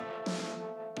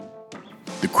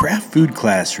The Craft Food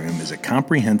Classroom is a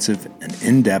comprehensive and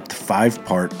in-depth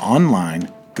 5-part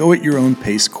online,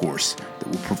 go-at-your-own-pace course that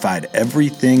will provide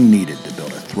everything needed to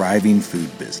build a thriving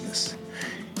food business.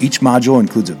 Each module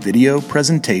includes a video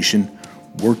presentation,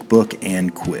 workbook,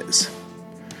 and quiz.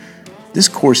 This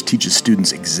course teaches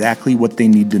students exactly what they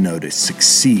need to know to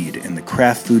succeed in the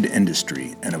craft food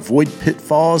industry and avoid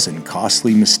pitfalls and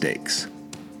costly mistakes.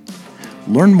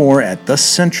 Learn more at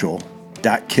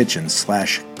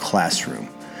thecentral.kitchen/classroom,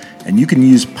 and you can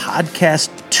use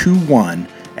podcast21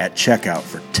 at checkout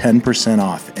for 10%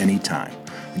 off anytime.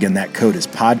 Again, that code is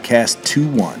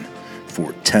podcast21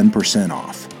 for 10%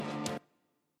 off.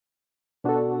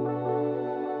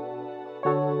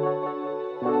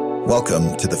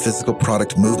 Welcome to the Physical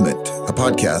Product Movement, a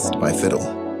podcast by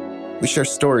Fiddle. We share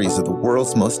stories of the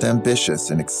world's most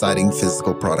ambitious and exciting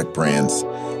physical product brands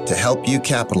to help you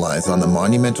capitalize on the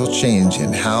monumental change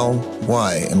in how,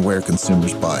 why, and where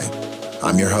consumers buy.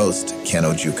 I'm your host, Ken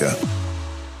Ojuka.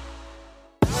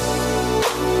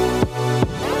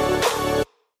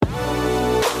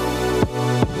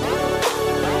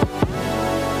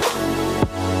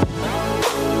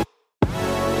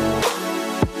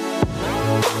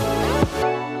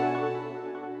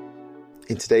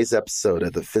 In today's episode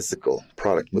of the Physical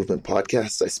Product Movement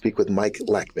Podcast, I speak with Mike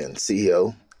Lackman,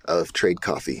 CEO of Trade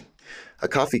Coffee, a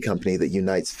coffee company that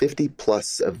unites 50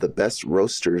 plus of the best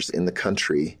roasters in the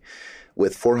country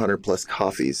with 400 plus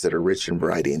coffees that are rich in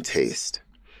variety and taste.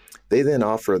 They then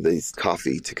offer this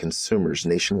coffee to consumers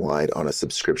nationwide on a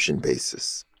subscription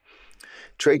basis.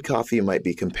 Trade Coffee might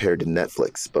be compared to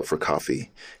Netflix, but for coffee.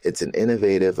 It's an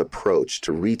innovative approach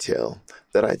to retail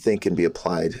that I think can be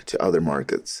applied to other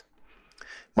markets.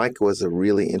 Mike was a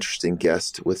really interesting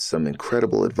guest with some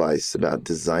incredible advice about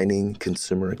designing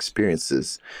consumer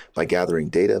experiences by gathering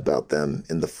data about them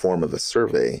in the form of a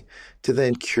survey to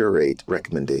then curate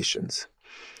recommendations.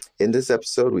 In this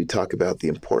episode, we talk about the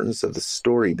importance of the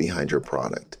story behind your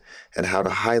product and how to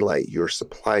highlight your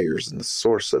suppliers and the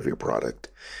source of your product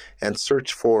and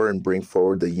search for and bring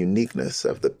forward the uniqueness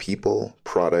of the people,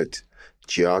 product,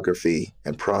 geography,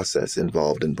 and process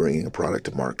involved in bringing a product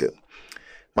to market.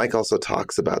 Mike also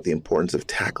talks about the importance of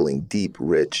tackling deep,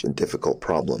 rich, and difficult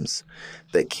problems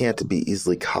that can't be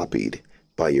easily copied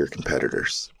by your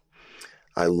competitors.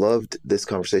 I loved this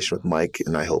conversation with Mike,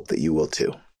 and I hope that you will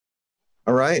too.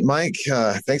 All right, Mike,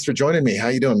 thanks for joining me. How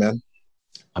you doing, man?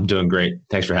 I'm doing great.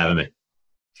 Thanks for having me.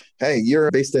 Hey,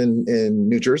 you're based in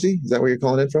New Jersey? Is that where you're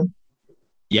calling in from?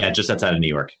 Yeah, just outside of New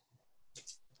York.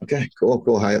 Okay,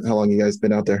 cool. How long you guys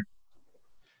been out there?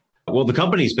 Well, the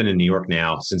company's been in New York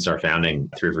now since our founding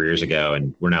 3 or 4 years ago,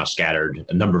 and we're now scattered.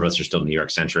 A number of us are still New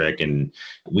York centric and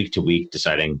week to week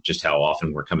deciding just how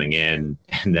often we're coming in.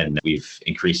 And then we've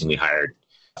increasingly hired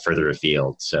further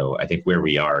afield. So I think where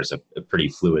we are is a pretty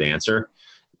fluid answer,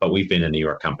 but we've been a New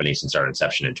York company since our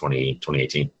inception in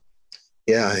 2018.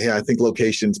 Yeah. I think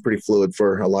location's pretty fluid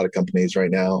for a lot of companies right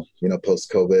now,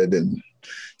 post-COVID and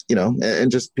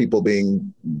just people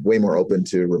being way more open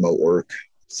to remote work.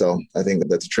 So I think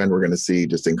that's a trend we're going to see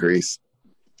just increase.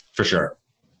 For sure.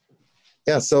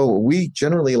 Yeah. So we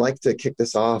generally like to kick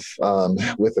this off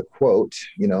with a quote,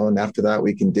 and after that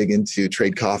we can dig into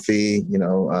Trade Coffee,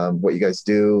 what you guys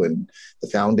do and the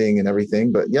founding and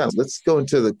everything. But yeah, let's go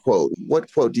into the quote.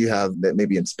 What quote do you have that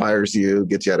maybe inspires you,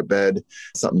 gets you out of bed,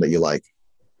 something that you like?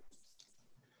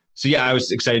 So yeah, I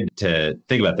was excited to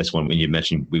think about this one when you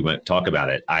mentioned we went talk about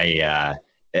it. I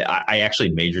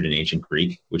actually majored in ancient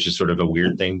Greek, which is sort of a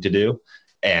weird thing to do.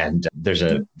 And there's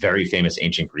a very famous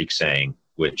ancient Greek saying,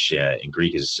 which in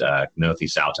Greek is know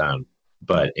thesauton,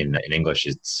 but in English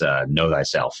it's know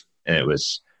thyself. And it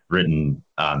was written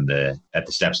at the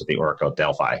steps of the Oracle at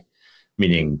Delphi,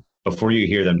 meaning before you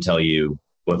hear them tell you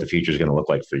what the future is going to look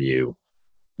like for you,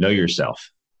 know yourself,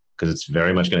 because it's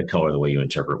very much going to color the way you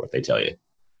interpret what they tell you.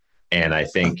 And I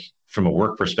think from a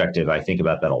work perspective, I think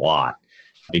about that a lot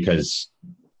because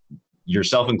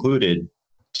yourself included,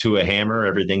 to a hammer,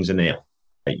 everything's a nail.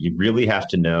 You really have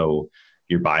to know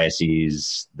your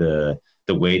biases, the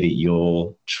way that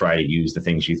you'll try to use the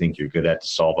things you think you're good at to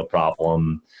solve a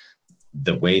problem,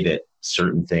 the way that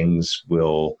certain things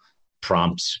will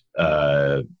prompt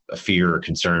a fear or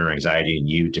concern or anxiety in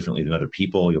you differently than other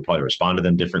people. You'll probably respond to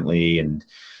them differently. And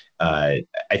I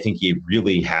think you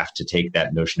really have to take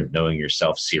that notion of knowing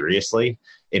yourself seriously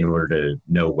in order to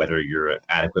know whether you're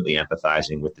adequately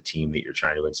empathizing with the team that you're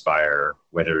trying to inspire,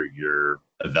 whether you're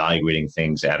evaluating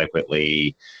things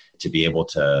adequately to be able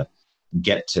to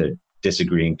get to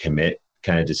disagree and commit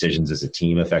kind of decisions as a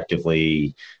team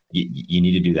effectively. You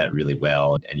need to do that really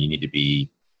well, and you need to be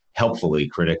helpfully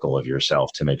critical of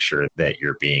yourself to make sure that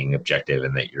you're being objective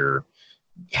and that you're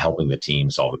helping the team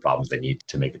solve the problems they need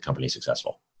to make the company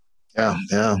successful. Yeah,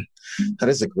 yeah. That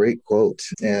is a great quote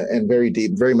and very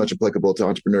deep, very much applicable to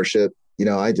entrepreneurship.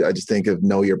 I just think of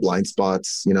know your blind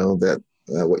spots, that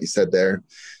what you said there.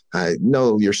 I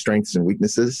know your strengths and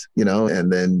weaknesses,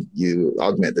 and then you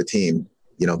augment the team,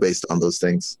 based on those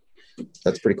things.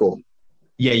 That's pretty cool.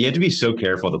 Yeah, you have to be so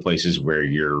careful of the places where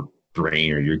your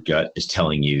brain or your gut is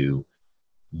telling you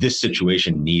this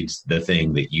situation needs the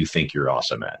thing that you think you're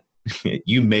awesome at.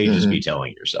 You may just be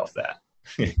telling yourself that.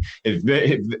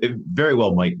 It very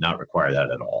well might not require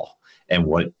that at all. And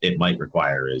what it might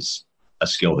require is a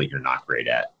skill that you're not great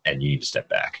at, and you need to step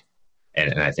back.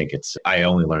 And I think I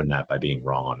only learned that by being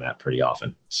wrong on that pretty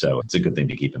often. So it's a good thing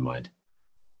to keep in mind.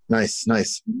 Nice,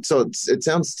 nice. So it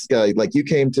sounds like you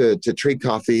came to Trade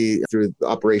Coffee through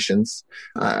operations.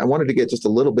 I wanted to get just a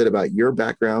little bit about your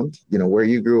background, where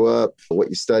you grew up, what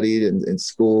you studied in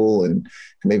school, and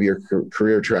maybe your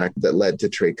career track that led to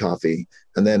Trade Coffee.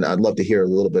 And then I'd love to hear a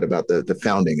little bit about the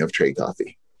founding of Trade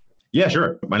Coffee. Yeah,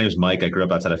 sure. My name is Mike. I grew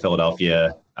up outside of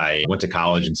Philadelphia. I went to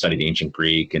college and studied ancient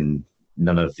Greek, and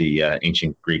none of the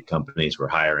ancient Greek companies were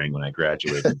hiring when I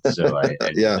graduated. So I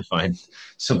had to find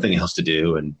something else to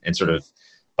do, and sort of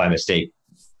by mistake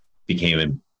became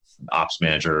an ops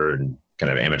manager and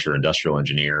kind of amateur industrial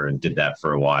engineer, and did that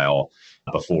for a while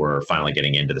before finally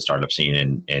getting into the startup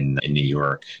scene in New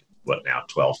York,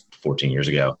 12, 14 years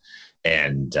ago.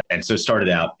 And so started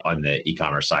out on the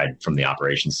e-commerce side from the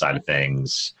operations side of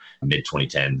things, mid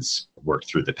 2010s, worked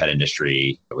through the pet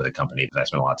industry with a company that I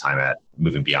spent a lot of time at,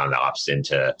 moving beyond the ops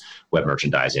into web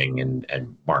merchandising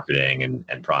and marketing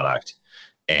and product.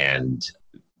 And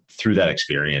through that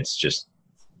experience, just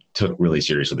took really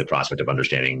seriously the prospect of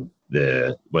understanding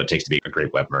what it takes to be a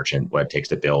great web merchant, what it takes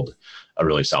to build a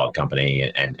really solid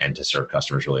company and to serve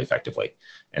customers really effectively.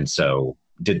 And so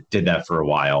did that for a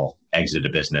while, exited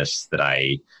a business that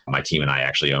my team and I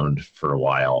actually owned for a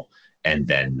while, and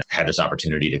then had this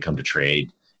opportunity to come to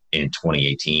Trade in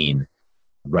 2018,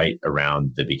 right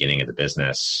around the beginning of the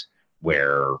business,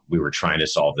 where we were trying to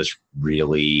solve this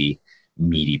really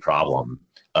meaty problem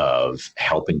of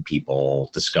helping people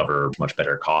discover much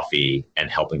better coffee and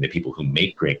helping the people who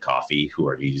make great coffee, who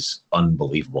are these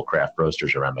unbelievable craft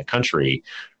roasters around the country,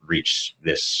 reach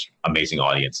this amazing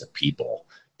audience of people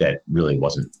that really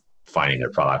wasn't finding their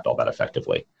product all that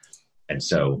effectively. And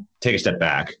so take a step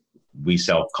back. We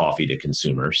sell coffee to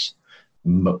consumers.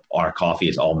 Our coffee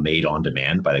is all made on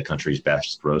demand by the country's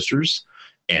best roasters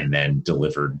and then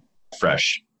delivered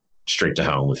fresh straight to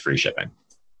home with free shipping.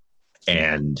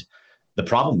 And the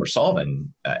problem we're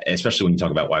solving, especially when you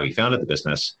talk about why we founded the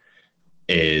business,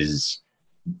 is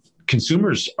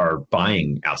consumers are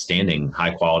buying outstanding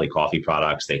high quality coffee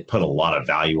products. They put a lot of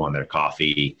value on their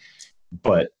coffee,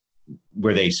 but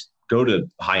where they go to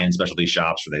high-end specialty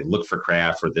shops, where they look for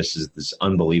craft, where this is this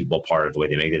unbelievable part of the way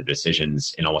they make their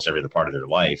decisions in almost every other part of their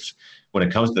life, when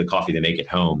it comes to the coffee they make at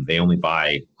home, they only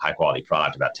buy high-quality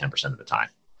product about 10% of the time.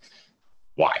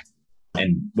 Why?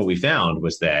 And what we found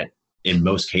was that in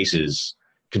most cases,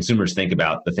 consumers think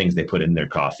about the things they put in their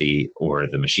coffee or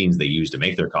the machines they use to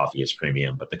make their coffee as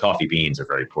premium, but the coffee beans are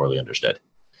very poorly understood.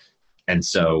 And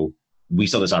so we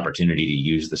saw this opportunity to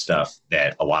use the stuff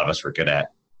that a lot of us were good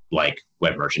at, like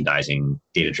web merchandising,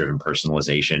 data-driven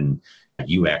personalization,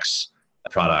 UX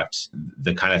product,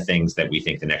 the kind of things that we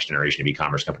think the next generation of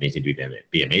e-commerce companies need to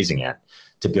be amazing at,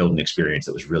 to build an experience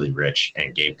that was really rich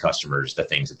and gave customers the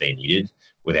things that they needed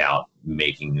without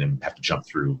making them have to jump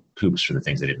through hoops for the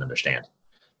things they didn't understand.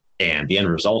 And the end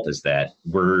result is that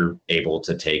we're able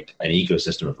to take an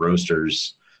ecosystem of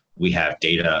roasters. We have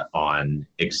data on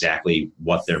exactly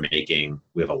what they're making.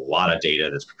 We have a lot of data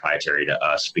that's proprietary to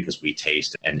us because we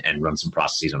taste and run some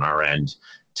processes on our end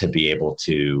to be able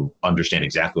to understand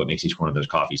exactly what makes each one of those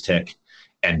coffees tick.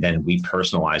 And then we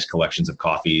personalize collections of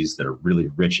coffees that are really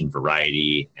rich in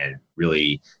variety and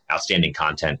really outstanding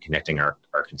content, connecting our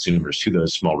consumers to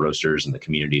those small roasters and the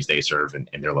communities they serve and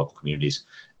their local communities.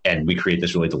 And we create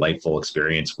this really delightful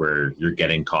experience where you're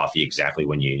getting coffee exactly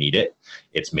when you need it.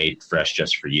 It's made fresh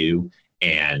just for you.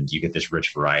 And you get this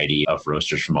rich variety of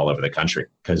roasters from all over the country.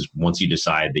 Because once you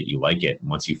decide that you like it,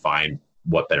 once you find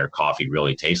what better coffee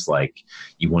really tastes like,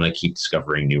 you want to keep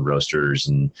discovering new roasters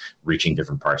and reaching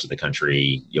different parts of the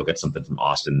country. You'll get something from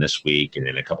Austin this week, and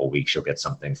in a couple of weeks you'll get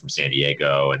something from San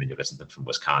Diego, and then you'll get something from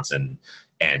Wisconsin.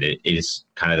 And it is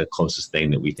kind of the closest thing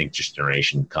that we think this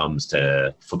generation comes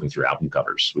to flipping through album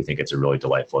covers. We think it's a really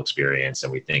delightful experience,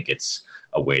 and we think it's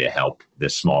a way to help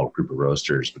this small group of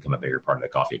roasters become a bigger part of the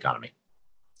coffee economy.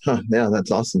 Huh, yeah,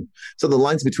 that's awesome. So the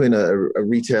lines between a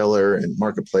retailer and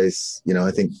marketplace,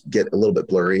 I think get a little bit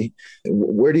blurry.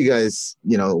 Where do you guys,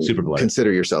 Super blurry.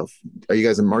 consider yourself? Are you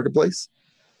guys a marketplace?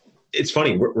 It's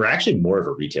funny. We're actually more of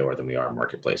a retailer than we are a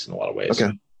marketplace in a lot of ways.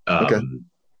 Okay. Okay.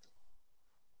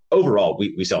 Overall,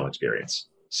 we sell an experience.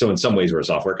 So in some ways, we're a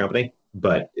software company.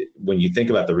 But when you think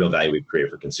about the real value we've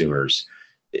created for consumers,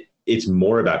 it's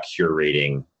more about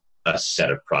curating a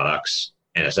set of products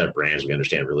and a set of brands we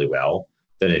understand really well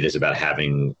than it is about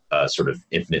having a sort of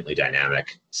infinitely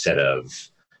dynamic set of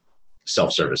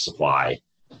self-service supply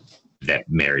that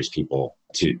marries people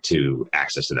to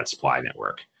access to that supply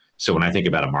network. So when I think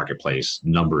about a marketplace,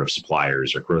 number of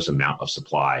suppliers or gross amount of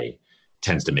supply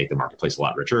tends to make the marketplace a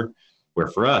lot richer. Where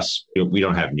for us, we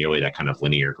don't have nearly that kind of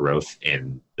linear growth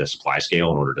in the supply scale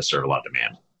in order to serve a lot of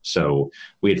demand. So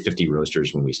we had 50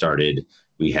 roasters when we started.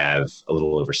 We have a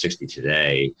little over 60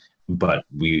 today, but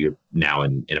we now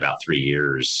in about 3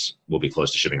 years, will be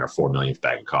close to shipping our 4 millionth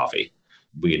bag of coffee.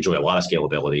 We enjoy a lot of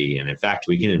scalability. And in fact,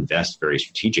 we can invest very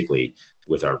strategically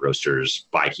with our roasters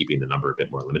by keeping the number a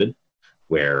bit more limited,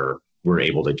 where we're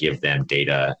able to give them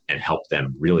data and help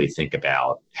them really think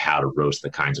about how to roast the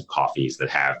kinds of coffees that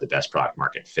have the best product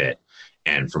market fit.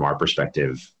 And from our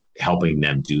perspective, helping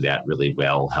them do that really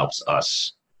well helps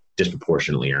us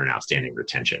disproportionately earn outstanding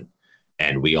retention.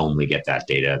 And we only get that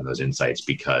data and those insights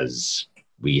because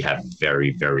we have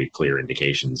very, very clear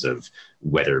indications of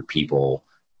whether people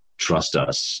trust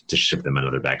us to ship them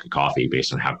another bag of coffee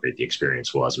based on how great the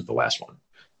experience was with the last one.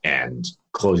 And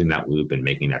closing that loop and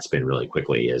making that spin really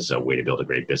quickly is a way to build a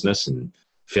great business. And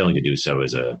failing to do so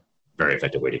is a very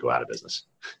effective way to go out of business.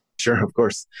 Sure, of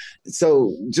course.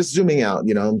 So just zooming out,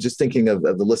 I'm just thinking of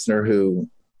the listener who,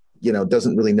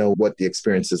 doesn't really know what the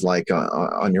experience is like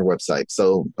on your website.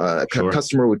 So a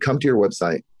customer would come to your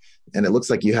website and it looks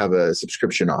like you have a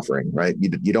subscription offering, right?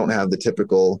 You don't have the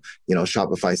typical,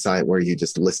 Shopify site where you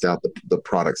just list out the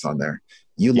products on there.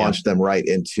 You launch them right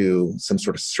into some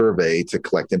sort of survey to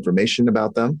collect information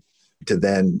about them to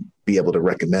then be able to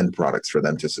recommend products for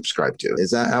them to subscribe to.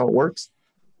 Is that how it works?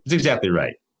 That's exactly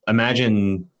right.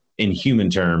 Imagine in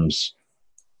human terms,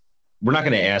 we're not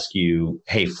going to ask you,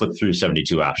 hey, flip through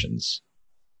 72 options.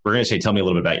 We're going to say, tell me a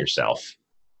little bit about yourself.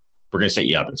 We're going to set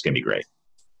you up and it's going to be great.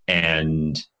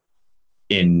 And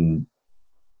in,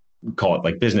 call it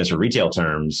like business or retail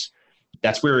terms,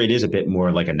 that's where it is a bit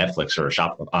more like a Netflix or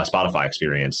a Spotify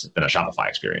experience than a Shopify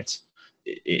experience.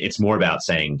 It's more about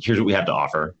saying, here's what we have to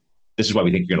offer. This is why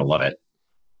we think you're going to love it.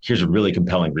 Here's a really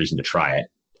compelling reason to try it,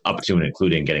 up to and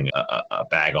including getting a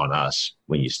bag on us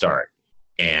when you start.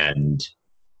 And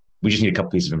we just need a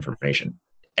couple pieces of information.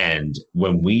 And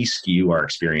when we skew our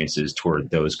experiences toward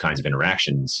those kinds of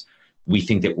interactions, we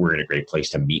think that we're in a great place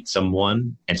to meet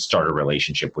someone and start a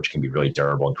relationship, which can be really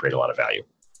durable and create a lot of value.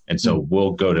 And so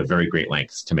we'll go to very great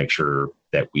lengths to make sure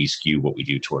that we skew what we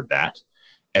do toward that,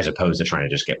 as opposed to trying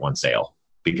to just get one sale,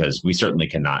 because we certainly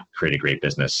cannot create a great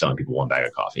business selling people one bag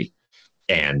of coffee.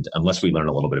 And unless we learn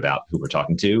a little bit about who we're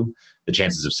talking to, the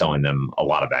chances of selling them a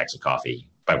lot of bags of coffee,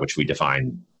 by which we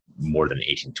define more than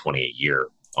 18, 20 a year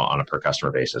on a per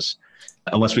customer basis,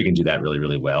 unless we can do that really,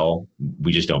 really well,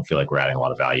 we just don't feel like we're adding a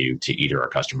lot of value to either our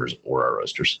customers or our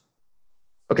roasters.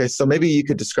 Okay, so maybe you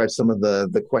could describe some of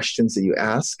the questions that you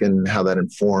ask and how that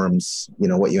informs,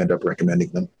 what you end up recommending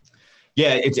them.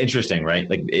 Yeah, it's interesting, right?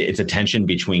 Like it's a tension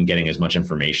between getting as much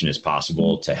information as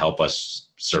possible to help us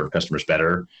serve customers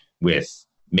better with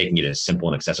making it as simple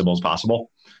and accessible as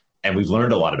possible. And we've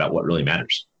learned a lot about what really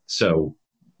matters. So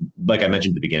like I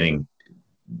mentioned at the beginning,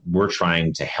 we're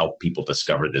trying to help people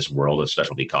discover this world of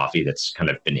specialty coffee that's kind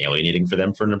of been alienating for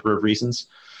them for a number of reasons.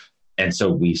 And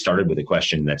so we started with a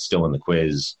question that's still in the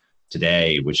quiz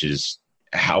today, which is,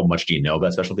 how much do you know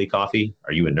about specialty coffee?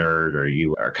 Are you a nerd, or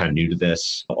you are kind of new to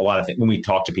this? A lot of things, when we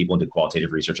talk to people and did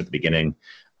qualitative research at the beginning,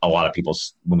 a lot of people,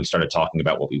 when we started talking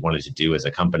about what we wanted to do as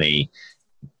a company,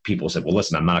 people said, well,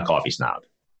 listen, I'm not a coffee snob.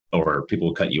 Or people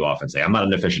will cut you off and say, I'm not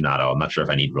an aficionado. I'm not sure if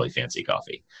I need really fancy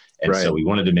coffee. And so we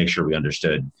wanted to make sure we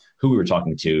understood who we were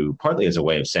talking to, partly as a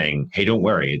way of saying, hey, don't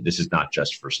worry, this is not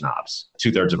just for snobs.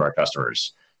 2/3 of our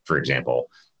customers, for example,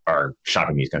 are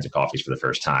shopping these kinds of coffees for the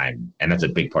first time. And that's a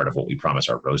big part of what we promise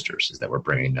our roasters, is that we're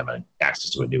bringing them access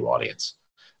to a new audience.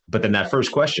 But then that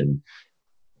first question,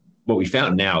 what we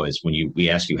found now is when we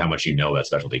ask you how much you know about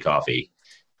specialty coffee,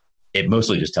 it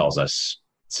mostly just tells us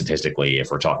statistically if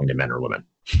we're talking to men or women,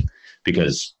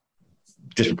 because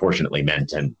disproportionately men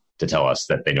tend to tell us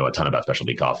that they know a ton about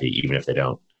specialty coffee, even if they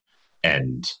don't.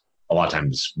 And a lot of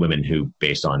times women who,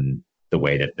 based on the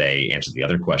way that they answer the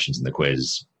other questions in the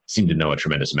quiz, seem to know a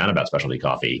tremendous amount about specialty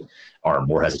coffee are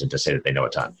more hesitant to say that they know a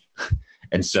ton.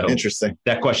 And so Interesting.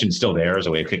 That question is still there as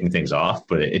a way of kicking things off,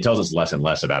 but it tells us less and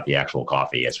less about the actual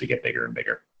coffee as we get bigger and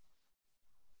bigger.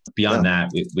 Beyond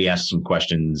that, we asked some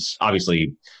questions,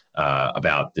 obviously,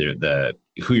 about the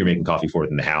who you're making coffee for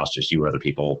in the house, just you or other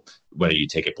people, whether you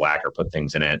take it black or put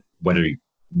things in it,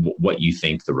 what you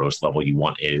think the roast level you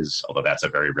want is, although that's a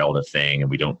very relative thing, and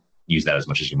we don't use that as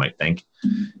much as you might think.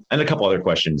 And a couple other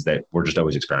questions that we're just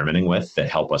always experimenting with that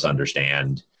help us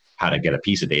understand how to get a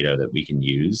piece of data that we can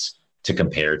use to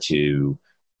compare to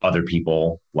other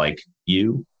people like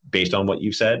you based on what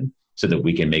you said, so that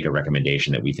we can make a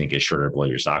recommendation that we think is sure to blow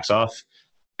your socks off.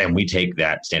 And we take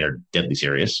that standard deadly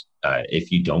serious.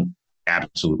 If you don't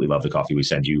absolutely love the coffee we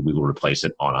send you, we will replace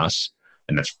it on us.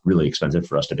 And that's really expensive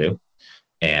for us to do.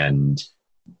 And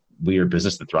we are a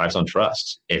business that thrives on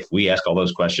trust. If we ask all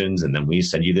those questions and then we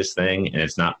send you this thing and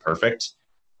it's not perfect,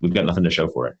 we've got nothing to show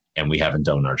for it. And we haven't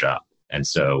done our job. And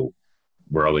so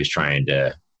we're always trying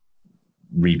to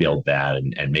rebuild that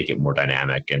and make it more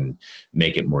dynamic and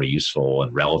make it more useful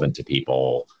and relevant to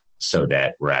people so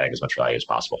that we're adding as much value as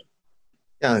possible.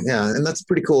 Yeah. And that's a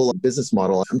pretty cool business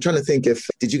model. I'm trying to think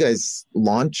did you guys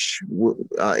launch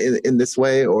in this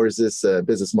way, or is this a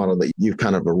business model that you've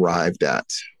kind of arrived at,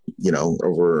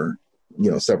 over,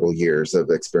 several years of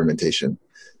experimentation?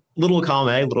 Little column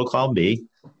A, little column B.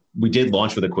 We did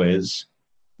launch with a quiz.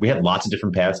 We had lots of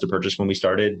different paths to purchase when we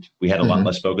started. We had a lot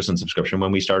less focus on subscription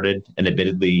when we started. And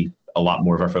admittedly, a lot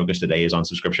more of our focus today is on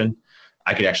subscription.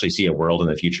 I could actually see a world in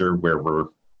the future where we're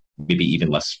maybe even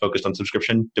less focused on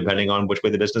subscription, depending on which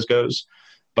way the business goes.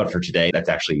 But for today, that's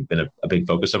actually been a big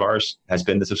focus of ours, has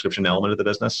been the subscription element of the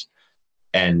business.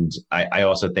 And I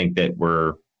also think that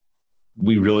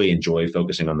we really enjoy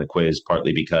focusing on the quiz,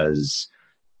 partly because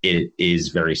it is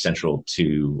very central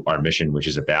to our mission, which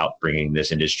is about bringing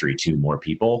this industry to more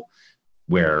people,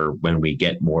 where when we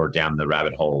get more down the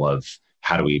rabbit hole of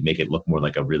how do we make it look more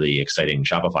like a really exciting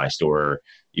Shopify store,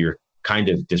 you're kind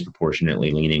of disproportionately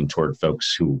leaning toward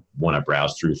folks who want to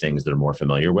browse through things that are more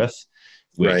familiar with,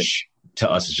 which to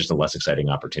us is just a less exciting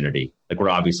opportunity. Like,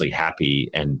 we're obviously happy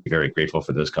and very grateful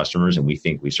for those customers, and we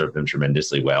think we serve them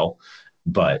tremendously well,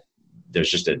 but there's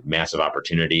just a massive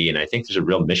opportunity. And I think there's a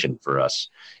real mission for us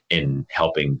in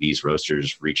helping these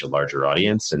roasters reach a larger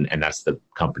audience. And that's the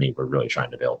company we're really trying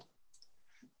to build.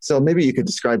 So maybe you could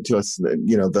describe to us,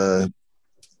 the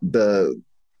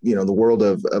world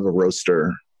of a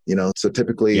roaster, so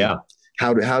typically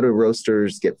how do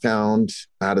roasters get found?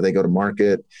 How do they go to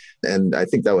market? And I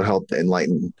think that would help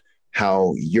enlighten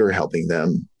how you're helping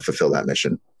them fulfill that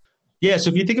mission. Yeah.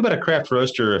 So if you think about a craft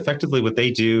roaster, effectively what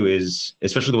they do is,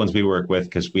 especially the ones we work with,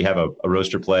 because we have a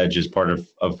roaster pledge as part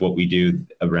of what we do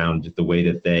around the way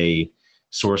that they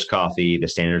source coffee, the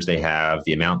standards they have,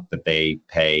 the amount that they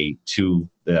pay to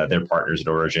their partners at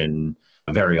origin,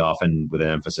 very often with an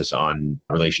emphasis on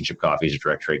relationship coffees or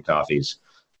direct trade coffees.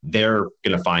 They're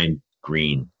going to find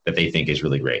green that they think is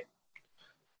really great.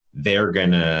 They're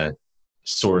going to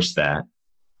source that,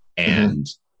 and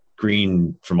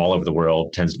green from all over the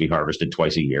world tends to be harvested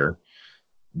twice a year.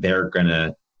 They're going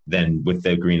to then, with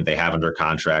the green that they have under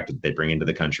contract that they bring into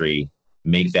the country,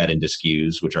 make that into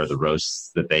SKUs, which are the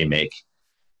roasts that they make,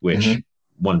 which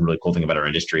one really cool thing about our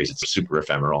industry is it's super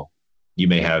ephemeral. You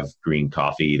may have green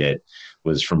coffee that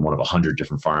was from one of 100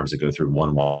 different farms that go through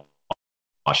one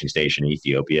washing station in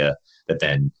Ethiopia that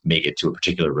then make it to a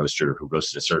particular roaster who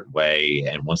roasts it a certain way.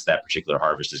 And once that particular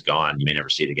harvest is gone, you may never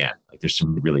see it again. Like, there's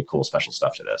some really cool special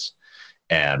stuff to this.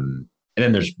 And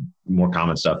then there's more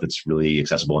common stuff that's really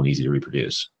accessible and easy to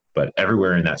reproduce. But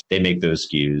everywhere in that, they make those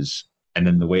SKUs. And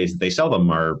then the ways that they sell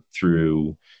them are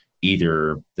through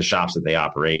either the shops that they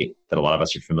operate, that a lot of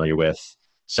us are familiar with,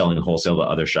 selling wholesale to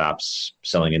other shops,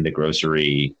 selling into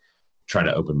grocery, trying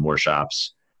to open more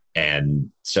shops. And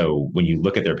so when you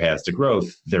look at their paths to growth,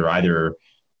 they're either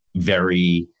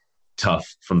very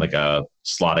tough from like a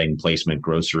slotting placement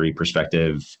grocery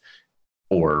perspective,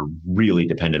 or really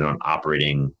dependent on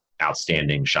operating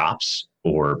outstanding shops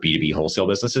or B2B wholesale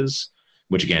businesses,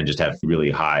 which again, just have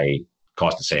really high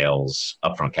cost of sales,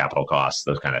 upfront capital costs,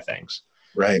 those kind of things.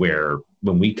 Right. Where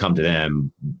when we come to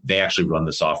them, they actually run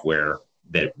the software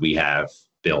that we have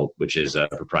built, which is a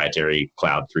proprietary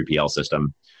cloud 3PL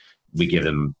system. We give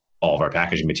them all of our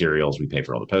packaging materials. We pay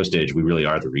for all the postage. We really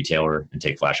are the retailer and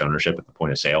take flash ownership at the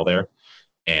point of sale there.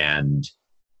 And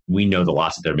we know the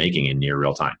lots that they're making in near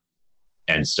real time.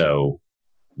 And so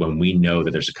when we know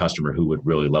that there's a customer who would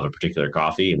really love a particular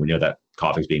coffee, and we know that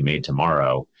coffee is being made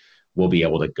tomorrow, we'll be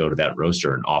able to go to that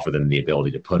roaster and offer them the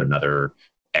ability to put another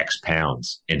X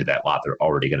pounds into that lot they're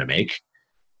already going to make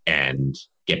and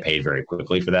get paid very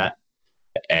quickly for that.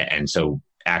 And so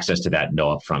access to that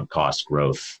no upfront cost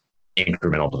growth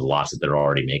incremental to the lots that they're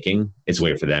already making is a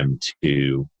way for them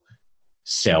to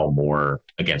sell more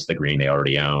against the green they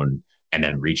already own and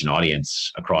then reach an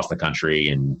audience across the country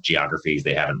in geographies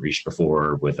they haven't reached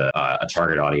before with a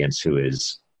target audience who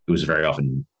is very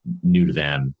often new to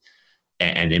them.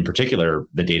 And in particular,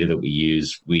 the data that we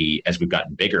use, as we've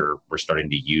gotten bigger, we're starting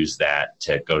to use that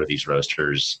to go to these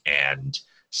roasters and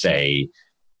say,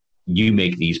 you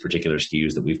make these particular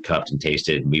SKUs that we've cupped and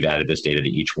tasted, and we've added this data to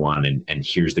each one, and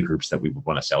here's the groups that we would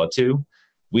want to sell it to.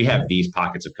 We have these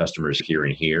pockets of customers here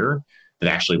and here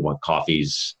that actually want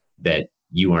coffees that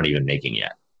you aren't even making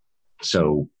yet.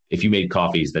 So if you made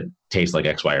coffees that taste like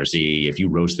X, Y, or Z, if you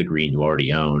roast the green you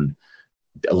already own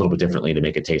a little bit differently to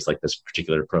make it taste like this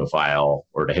particular profile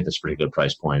or to hit this particular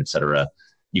price point, et cetera,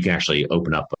 you can actually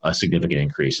open up a significant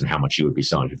increase in how much you would be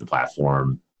selling through the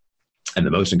platform. And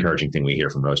the most encouraging thing we hear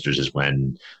from roasters is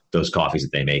when those coffees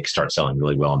that they make start selling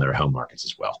really well in their home markets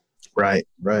as well. Right.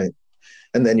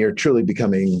 And then you're truly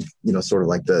becoming, sort of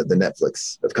like the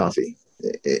Netflix of coffee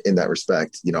in that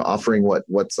respect, offering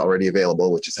what's already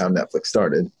available, which is how Netflix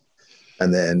started.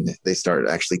 And then they start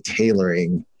actually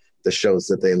tailoring the shows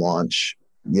that they launch,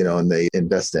 and they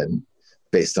invest in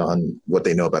based on what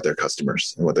they know about their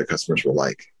customers and what their customers will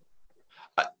like.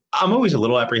 I'm always a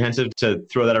little apprehensive to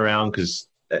throw that around because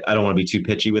I don't want to be too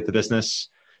pitchy with the business.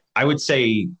 I would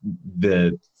say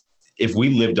if we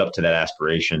lived up to that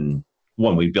aspiration,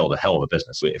 one, we'd build a hell of a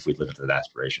business if we lived up to that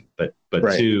aspiration. But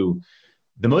right. Two,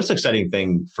 the most exciting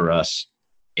thing for us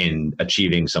in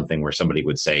achieving something where somebody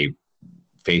would say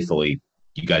faithfully,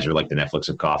 you guys are like the Netflix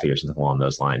of coffee or something along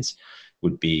those lines,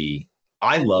 would be,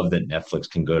 I love that Netflix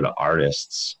can go to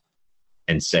artists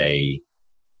and say,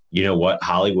 you know what,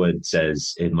 Hollywood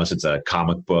says, unless it's a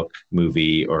comic book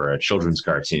movie or a children's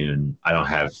cartoon, I don't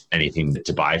have anything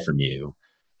to buy from you.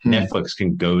 Netflix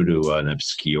can go to an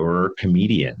obscure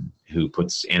comedian who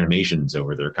puts animations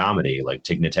over their comedy, like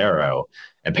Tig Notaro,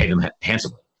 and pay them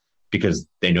handsomely because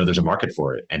they know there's a market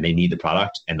for it and they need the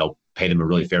product and they'll pay them a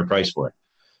really fair price for it.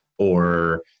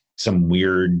 Or some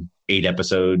weird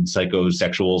 8-episode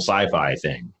psychosexual sci-fi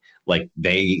thing. Like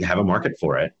they have a market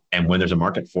for it. And when there's a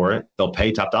market for it, they'll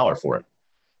pay top dollar for it.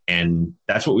 And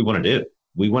that's what we want to do.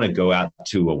 We want to go out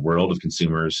to a world of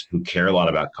consumers who care a lot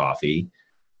about coffee,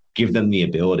 give them the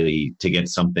ability to get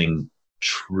something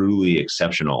truly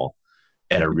exceptional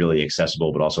at a really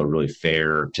accessible, but also really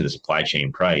fair to the supply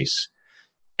chain price,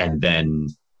 and then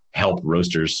help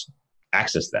roasters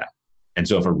access that. And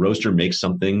so if a roaster makes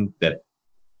something that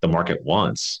the market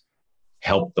wants,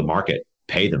 help the market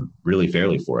pay them really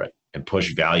fairly for it and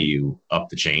push value up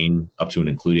the chain, up to and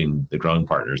including the growing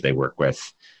partners they work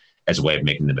with as a way of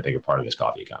making them a bigger part of this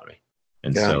coffee economy.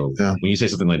 And when you say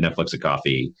something like Netflix of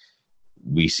coffee,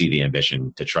 we see the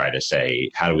ambition to try to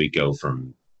say, how do we go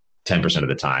from 10% of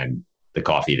the time, the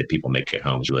coffee that people make at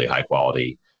home is really high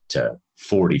quality, to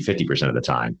 40, 50% of the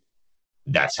time,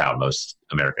 that's how most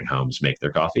American homes make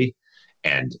their coffee.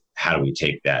 And how do we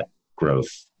take that growth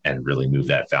and really move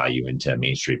that value into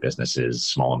Main Street businesses,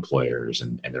 small employers,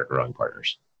 and their growing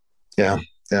partners? Yeah.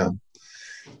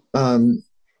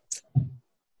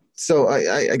 So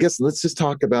I guess let's just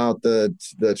talk about the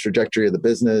trajectory of the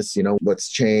business, what's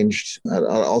changed. I'd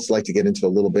also like to get into a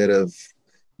little bit of,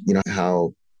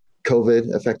 how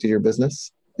COVID affected your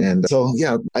business. And so,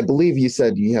 I believe you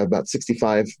said you have about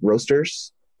 65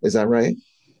 roasters. Is that right?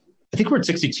 I think we're at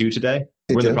 62 today.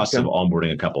 We're in the process of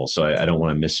onboarding a couple, so I don't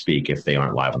want to misspeak if they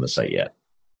aren't live on the site yet.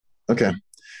 Okay.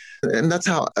 And that's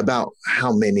about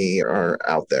how many are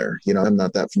out there. I'm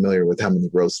not that familiar with how many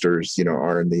roasters,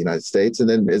 are in the United States. And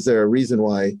then is there a reason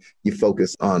why you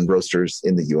focus on roasters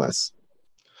in the US?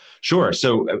 Sure.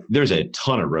 So there's a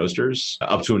ton of roasters,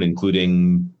 up to and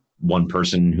including one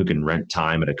person who can rent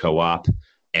time at a co-op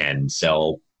and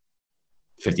sell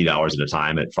 $50 at a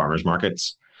time at farmers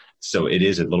markets. So it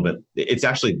is a little bit, it's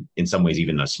actually in some ways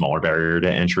even a smaller barrier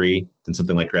to entry than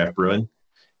something like craft brewing.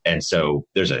 And so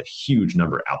there's a huge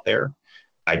number out there.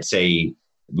 I'd say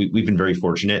we've been very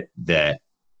fortunate that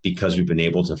because we've been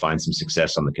able to find some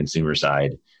success on the consumer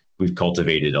side, we've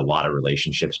cultivated a lot of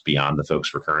relationships beyond the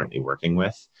folks we're currently working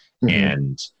with. Mm-hmm.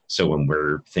 And so when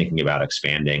we're thinking about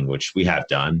expanding, which we have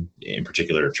done, in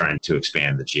particular, trying to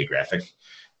expand the geographic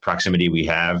proximity we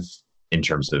have in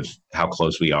terms of how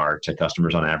close we are to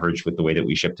customers on average with the way that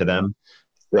we ship to them,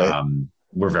 right.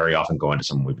 We're very often going to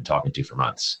someone we've been talking to for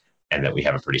months and that we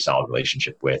have a pretty solid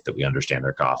relationship with, that we understand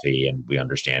their coffee and we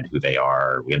understand who they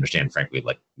are. We understand, frankly,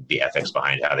 like the ethics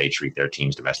behind how they treat their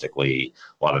teams domestically,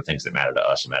 a lot of the things that matter to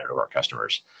us and matter to our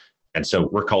customers. And so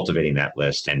we're cultivating that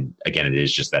list. And again, it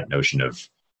is just that notion of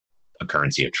a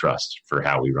currency of trust for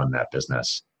how we run that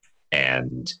business,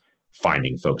 and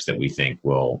finding folks that we think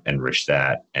will enrich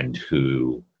that and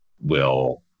who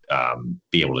will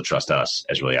be able to trust us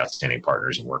as really outstanding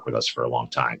partners and work with us for a long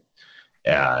time.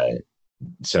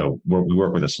 So we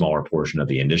work with a smaller portion of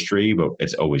the industry, but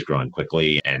it's always growing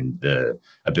quickly. And the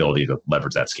ability to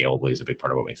leverage that scalably is a big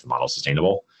part of what makes the model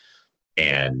sustainable.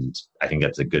 And I think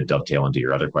that's a good dovetail into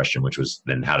your other question, which was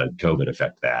then how did COVID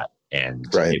affect that? And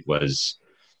It was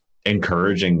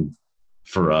encouraging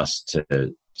for us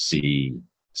to see,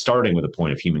 starting with a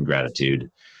point of human gratitude,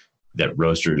 that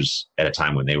roasters at a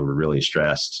time when they were really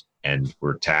stressed and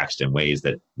were taxed in ways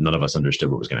that none of us understood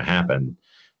what was going to happen,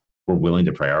 were willing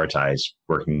to prioritize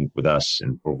working with us,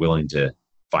 and were willing to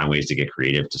find ways to get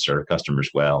creative to serve customers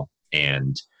well.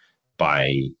 And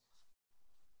by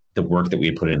the work that we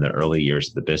had put in the early years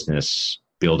of the business,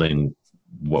 building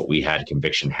what we had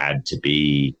conviction had to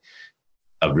be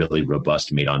a really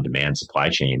robust made-on-demand supply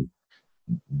chain,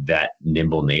 that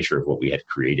nimble nature of what we had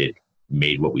created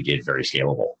made what we did very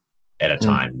scalable at a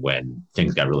time when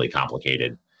things got really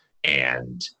complicated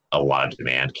and a lot of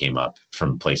demand came up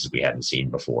from places we hadn't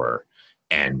seen before.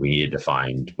 And we needed to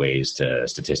find ways to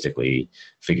statistically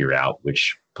figure out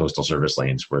which postal service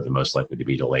lanes were the most likely to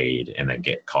be delayed and then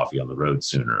get coffee on the road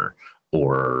sooner,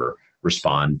 or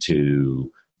respond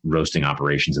to roasting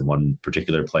operations in one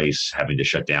particular place having to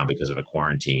shut down because of a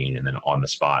quarantine, and then on the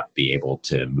spot be able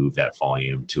to move that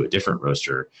volume to a different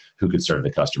roaster who could serve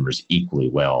the customers equally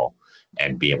well,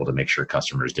 and be able to make sure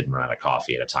customers didn't run out of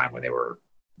coffee at a time when they were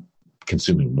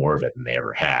consuming more of it than they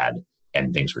ever had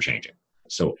and things were changing.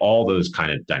 So all those kind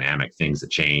of dynamic things that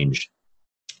changed,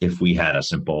 if we had a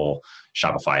simple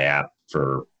Shopify app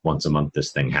for once a month,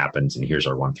 this thing happens and here's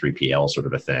our 1-3PL sort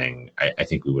of a thing, I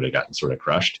think we would have gotten sort of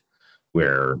crushed,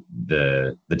 where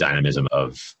the dynamism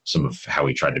of some of how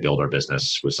we tried to build our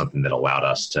business was something that allowed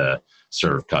us to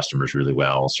serve customers really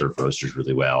well, serve roasters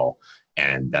really well.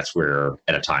 And that's where,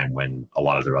 at a time when a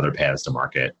lot of their other paths to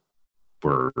market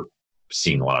were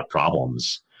seeing a lot of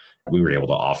problems, we were able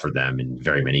to offer them, in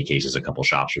very many cases, a couple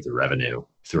shops worth of revenue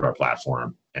through our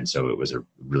platform. And so it was a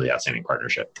really outstanding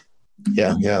partnership.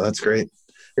 Yeah, that's great.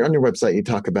 On your website, you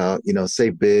talk about,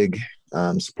 save big,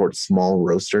 support small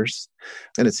roasters.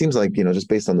 And it seems like, just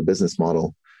based on the business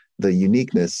model, the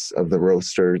uniqueness of the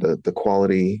roaster, the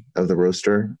quality of the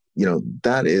roaster,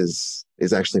 that is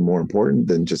actually more important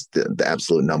than just the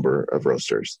absolute number of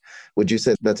roasters. Would you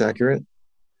say that's accurate?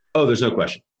 Oh, there's no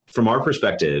question. From our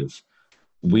perspective,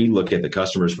 we look at the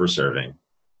customers we're serving,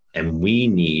 and we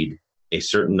need a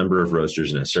certain number of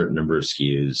roasters and a certain number of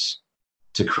SKUs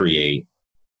to create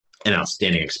an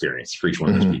outstanding experience for each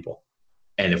one of those people.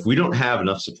 And if we don't have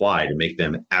enough supply to make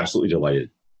them absolutely delighted,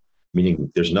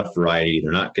 meaning there's enough variety,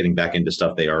 they're not getting back into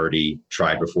stuff they already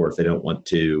tried before if they don't want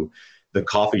to, the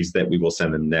coffees that we will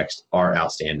send them next are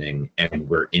outstanding, and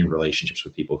we're in relationships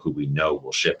with people who we know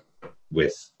will ship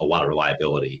with a lot of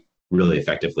reliability really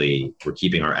effectively. We're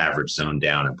keeping our average zone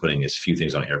down and putting as few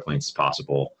things on airplanes as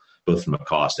possible, both from a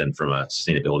cost and from a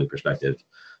sustainability perspective.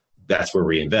 That's where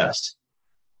we invest.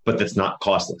 But that's not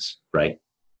costless, right?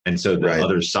 And so the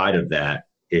other side of that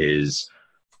is,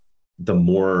 the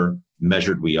more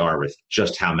measured we are with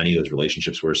just how many of those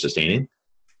relationships we're sustaining,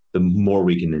 the more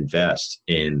we can invest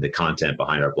in the content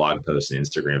behind our blog posts and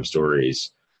Instagram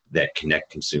stories that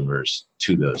connect consumers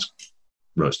to those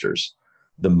roasters,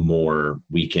 the more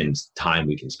time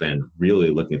we can spend really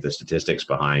looking at the statistics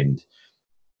behind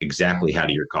exactly how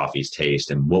do your coffees taste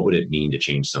and what would it mean to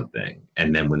change something.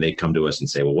 And then when they come to us and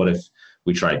say, well, what if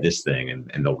we tried this thing,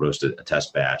 and they'll roast a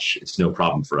test batch, it's no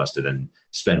problem for us to then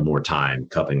spend more time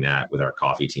cupping that with our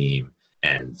coffee team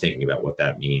and thinking about what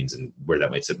that means and where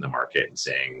that might sit in the market, and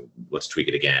saying, let's tweak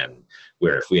it again.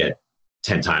 Where if we had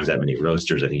 10 times that many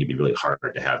roasters, I think it'd be really hard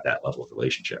to have that level of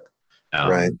relationship.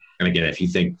 And again, if you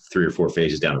think 3 or 4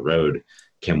 phases down the road,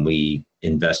 can we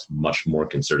invest much more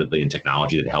concertedly in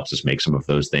technology that helps us make some of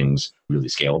those things really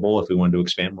scalable if we wanted to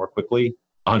expand more quickly?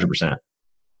 100%.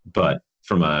 But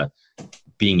from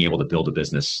being able to build a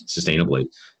business sustainably,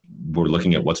 we're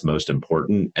looking at what's most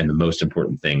important. And the most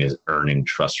important thing is earning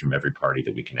trust from every party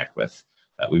that we connect with.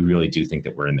 We really do think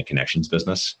that we're in the connections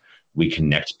business. We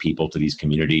connect people to these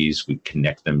communities. We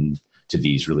connect them to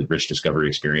these really rich discovery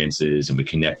experiences, and we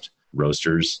connect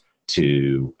roasters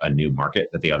to a new market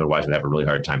that they otherwise would have a really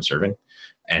hard time serving.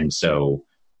 And so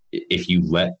if you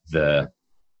let the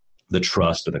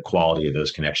trust or the quality of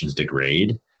those connections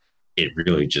degrade, it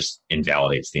really just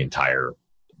invalidates the entire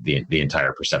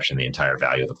perception, the entire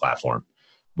value of the platform.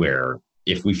 Where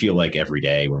if we feel like every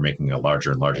day we're making a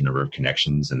larger and larger number of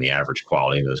connections and the average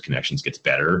quality of those connections gets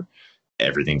better,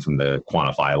 everything from the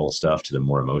quantifiable stuff to the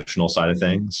more emotional side of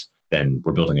things, then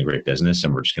we're building a great business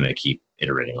and we're just going to keep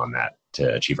iterating on that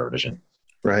to achieve our vision.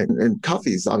 Right. And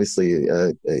coffee is obviously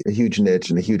a huge niche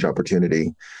and a huge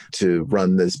opportunity to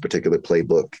run this particular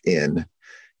playbook in.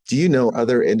 Do you know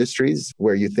other industries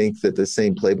where you think that the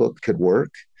same playbook could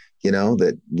work?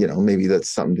 Maybe that's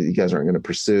something that you guys aren't going to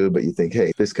pursue, but you think,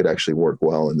 hey, this could actually work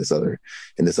well in this other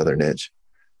niche.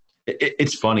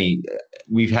 It's funny.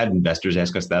 We've had investors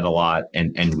ask us that a lot.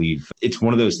 And it's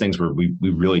one of those things where we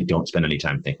really don't spend any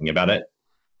time thinking about it.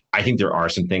 I think there are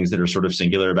some things that are sort of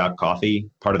singular about coffee.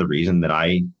 Part of the reason that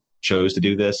I chose to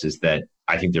do this is that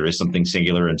I think there is something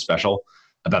singular and special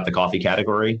about the coffee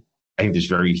category. I think there's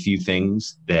very few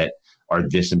things that are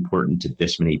this important to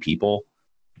this many people,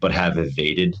 but have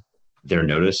evaded their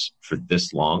notice for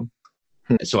this long.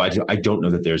 So I don't know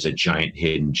that there's a giant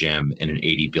hidden gem in an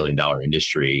 $80 billion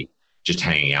industry just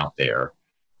hanging out there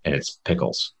and it's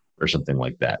pickles or something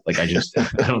like that. Like I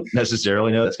don't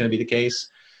necessarily know that's going to be the case.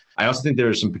 I also think there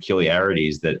are some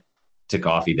peculiarities to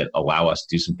coffee that allow us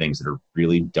to do some things that are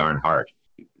really darn hard.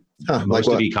 Most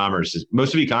of e-commerce is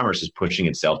pushing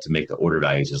itself to make the order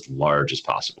values as large as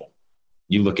possible.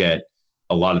 You look at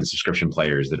a lot of the subscription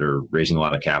players that are raising a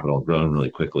lot of capital, growing really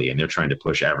quickly, and they're trying to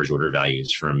push average order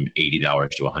values from $80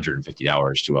 to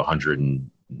 $150 to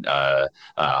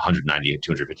 $190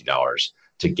 to $250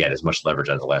 to get as much leverage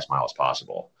out of the last mile as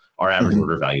possible. Our average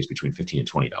order value is between $15 and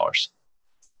 $20.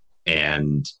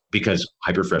 And because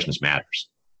hyper freshness matters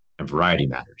and variety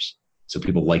matters. So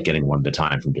people like getting one at a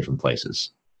time from different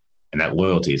places. And that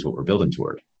loyalty is what we're building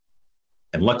toward.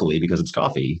 And luckily, because it's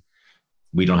coffee,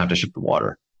 we don't have to ship the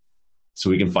water. So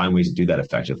we can find ways to do that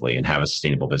effectively and have a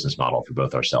sustainable business model for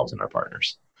both ourselves and our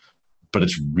partners. But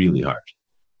it's really hard.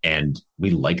 And we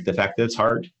like the fact that it's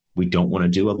hard. We don't want to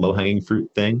do a low-hanging fruit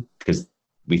thing because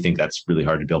we think that's really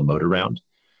hard to build moat around.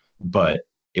 But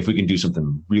if we can do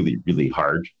something really, really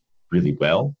hard, really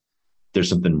well, there's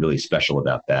something really special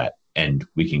about that. And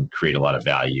we can create a lot of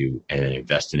value and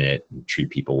invest in it and treat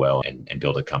people well and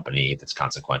build a company that's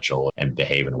consequential and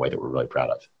behave in a way that we're really proud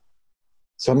of.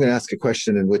 So I'm going to ask a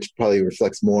question in which probably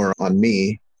reflects more on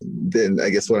me than I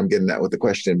guess what I'm getting at with the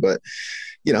question. But,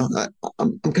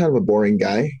 I'm kind of a boring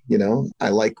guy. I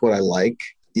like what I like.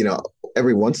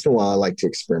 Every once in a while I like to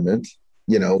experiment,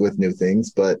 with new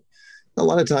things. But a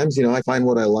lot of times, I find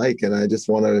what I like and I just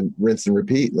want to rinse and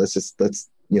repeat. Let's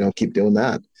keep doing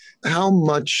that. How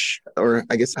much, or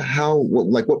I guess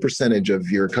what percentage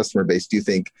of your customer base do you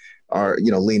think are,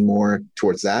 lean more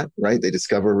towards that, right? They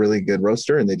discover a really good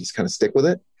roaster and they just kind of stick with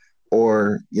it.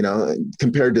 Or,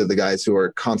 compared to the guys who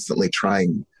are constantly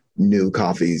trying new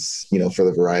coffees, for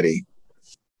the variety.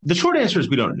 The short answer is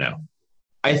we don't know.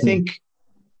 I think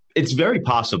it's very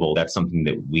possible that's something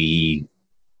that we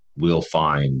will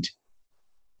find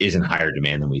is in higher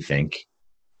demand than we think,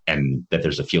 and that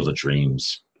there's a field of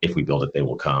dreams. If we build it, they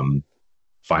will come.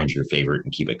 Find your favorite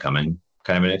and keep it coming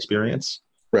kind of an experience.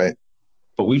 Right.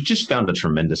 But we've just found a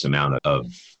tremendous amount of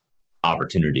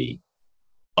opportunity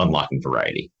unlocking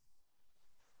variety.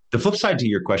 The flip side to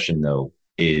your question, though,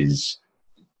 is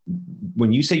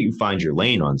when you say you find your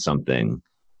lane on something,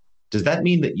 does that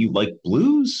mean that you like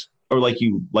blues or like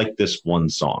you like this one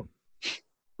song?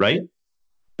 Right?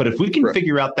 But if we can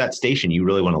figure out that station you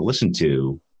really want to listen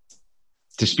to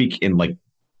speak in like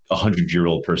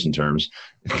 100-year-old person terms,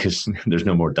 because there's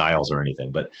no more dials or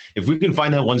anything. But if we can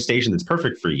find that one station that's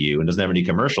perfect for you and doesn't have any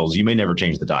commercials, you may never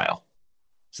change the dial.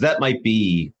 So that might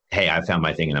be, hey, I found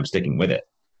my thing and I'm sticking with it.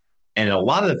 And a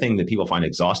lot of the thing that people find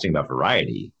exhausting about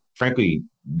variety, frankly,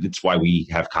 that's why we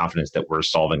have confidence that we're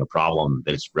solving a problem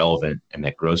that is relevant and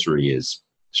that grocery is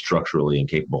structurally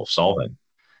incapable of solving,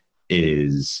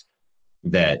 is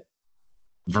that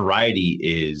variety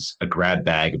is a grab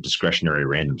bag of discretionary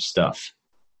random stuff.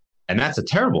 And that's a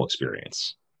terrible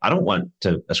experience. I don't want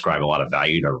to ascribe a lot of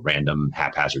value to random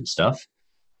haphazard stuff.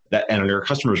 And our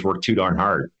customers work too darn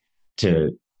hard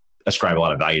to ascribe a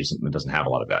lot of value to something that doesn't have a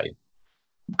lot of value.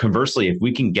 Conversely, if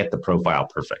we can get the profile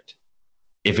perfect,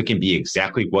 if it can be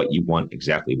exactly what you want,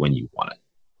 exactly when you want it,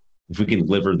 if we can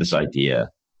deliver this idea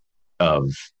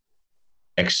of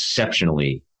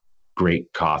exceptionally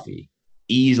great coffee,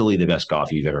 easily the best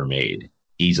coffee you've ever made,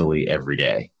 easily every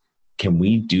day, can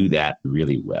we do that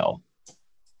really well?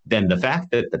 Then the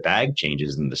fact that the bag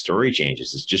changes and the story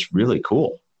changes is just really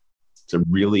cool. It's a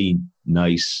really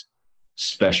nice,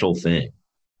 special thing.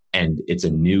 And it's a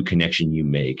new connection you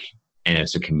make. And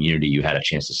it's a community you had a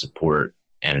chance to support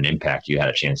and an impact you had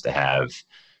a chance to have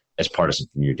as part of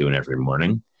something you're doing every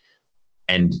morning.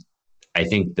 And I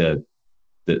think the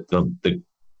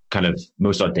kind of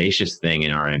most audacious thing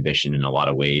in our ambition in a lot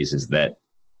of ways is that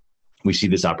we see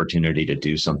this opportunity to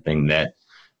do something that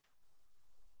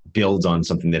builds on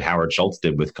something that Howard Schultz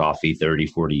did with coffee 30,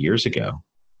 40 years ago,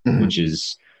 which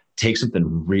is take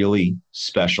something really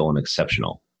special and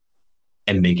exceptional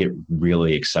and make it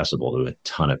really accessible to a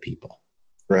ton of people.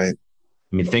 Right.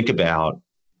 I mean, think about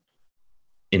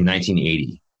in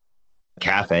 1980,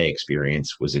 cafe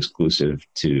experience was exclusive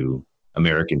to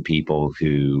American people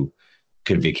who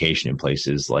could vacation in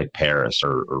places like Paris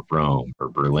or Rome or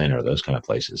Berlin or those kind of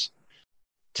places.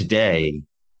 Today,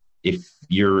 if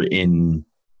you're in,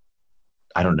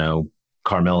 I don't know,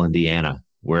 Carmel, Indiana,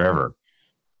 wherever,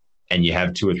 and you have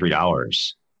 $2 or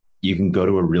 $3, you can go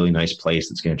to a really nice place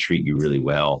that's going to treat you really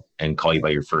well and call you by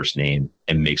your first name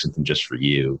and make something just for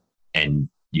you. And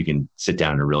you can sit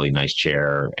down in a really nice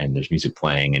chair and there's music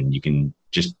playing and you can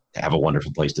just have a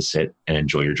wonderful place to sit and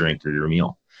enjoy your drink or your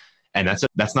meal. And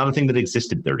that's not a thing that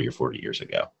existed 30 or 40 years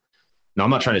ago. Now, I'm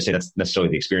not trying to say that's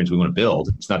necessarily the experience we want to build.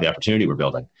 It's not the opportunity we're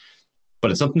building, but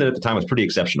it's something that at the time was pretty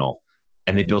exceptional.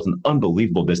 And they built an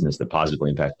unbelievable business that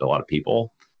positively impacted a lot of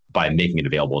people by making it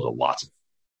available to lots of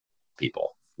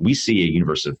people. We see a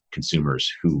universe of consumers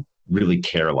who really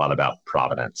care a lot about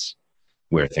provenance,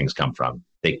 where things come from.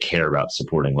 They care about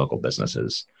supporting local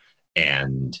businesses,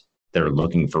 and they're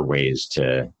looking for ways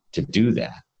to do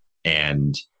that.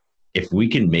 And if we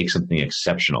can make something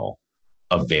exceptional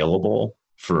available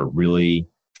for a really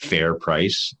fair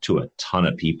price to a ton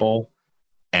of people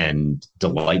and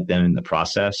delight them in the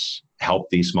process, help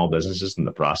these small businesses in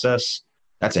the process,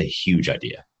 that's a huge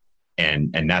idea.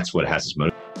 And that's what has us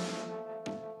motivated.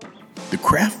 The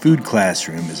Craft Food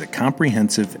Classroom is a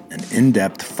comprehensive and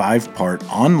in-depth 5-part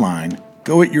online,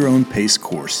 go-at-your-own-pace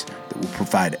course that will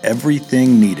provide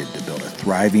everything needed to build a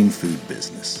thriving food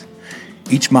business.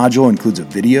 Each module includes a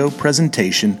video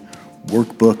presentation,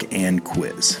 workbook, and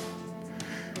quiz.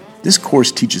 This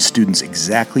course teaches students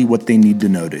exactly what they need to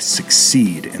know to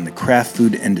succeed in the craft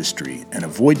food industry and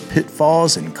avoid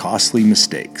pitfalls and costly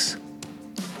mistakes.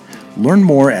 Learn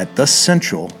more at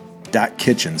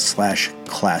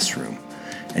thecentral.kitchen/classroom,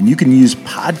 and you can use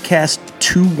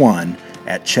podcast21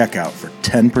 at checkout for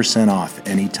 10% off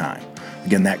anytime.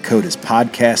 Again, that code is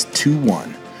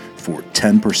podcast21 for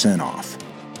 10% off.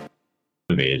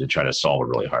 Motivated to try to solve a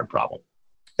really hard problem.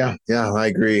 Yeah, I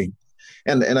agree.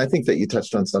 And I think that you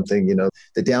touched on something,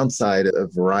 the downside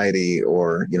of variety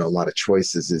or, a lot of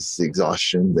choices is the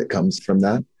exhaustion that comes from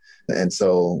that. And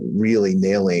so really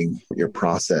nailing your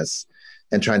process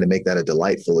and trying to make that a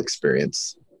delightful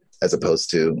experience as opposed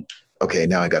to, okay,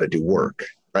 now I got to do work,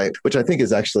 right? Which I think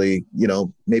is actually,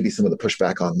 maybe some of the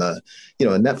pushback on the, a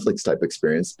Netflix type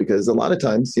experience, because a lot of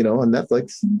times, on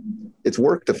Netflix, it's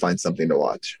work to find something to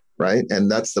watch, right? And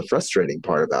that's the frustrating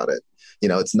part about it.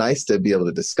 It's nice to be able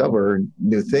to discover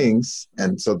new things.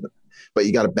 And so, but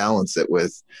you got to balance it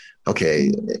with, okay,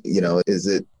 is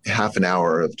it half an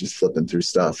hour of just flipping through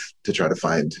stuff to try to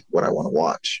find what I want to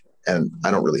watch? And I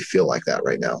don't really feel like that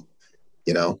right now,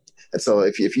 And so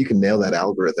if you can nail that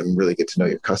algorithm and really get to know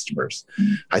your customers,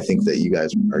 I think that you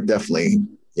guys are definitely,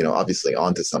 obviously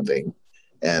onto something.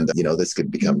 And, this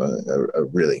could become a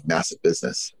really massive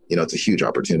business. It's a huge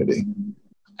opportunity.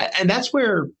 And that's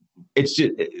where it's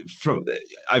just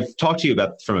I've talked to you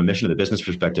about from a mission of the business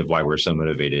perspective, why we're so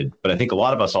motivated. But I think a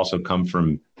lot of us also come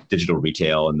from digital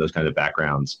retail and those kinds of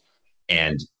backgrounds.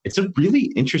 And it's a really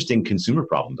interesting consumer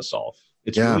problem to solve.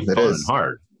 It's really fun and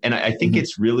hard. And I think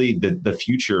it's really the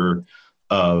future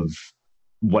of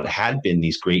what had been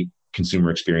these great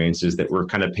consumer experiences that were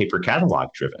kind of paper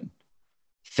catalog driven.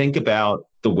 Think about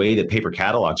the way that paper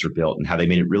catalogs were built and how they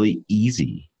made it really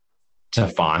easy to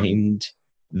find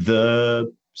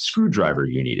the screwdriver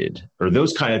you needed, or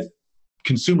those kind of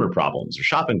consumer problems or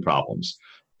shopping problems.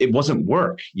 It wasn't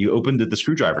work. You opened the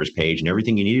screwdrivers page and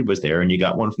everything you needed was there, and you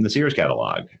got one from the Sears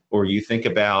catalog. Or you think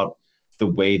about the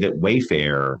way that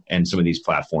Wayfair and some of these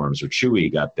platforms or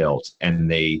Chewy got built, and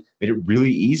they made it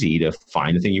really easy to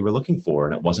find the thing you were looking for,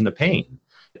 and it wasn't a pain.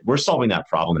 We're solving that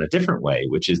problem in a different way,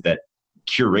 which is that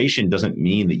curation doesn't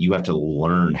mean that you have to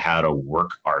learn how to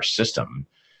work our system.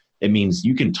 It means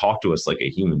you can talk to us like a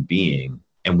human being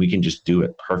and we can just do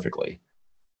it perfectly.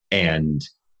 And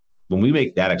when we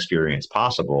make that experience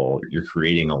possible, you're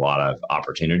creating a lot of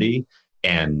opportunity,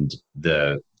 and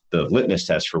the litmus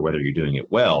test for whether you're doing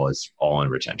it well is all in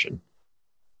retention.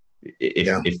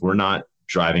 If we're not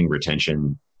driving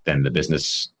retention, then the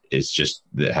business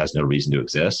that has no reason to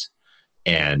exist.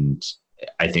 And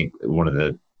I think one of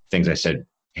the things I said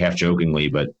half jokingly,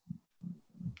 but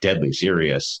deadly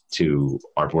serious to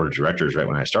our board of directors right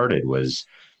when I started was,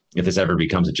 if this ever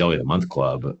becomes a Jelly of the Month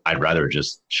club, I'd rather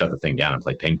just shut the thing down and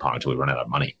play ping pong until we run out of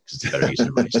money, because it's a better use of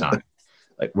everybody's time.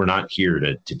 Like, we're not here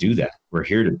to do that. We're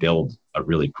here to build a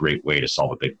really great way to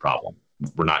solve a big problem.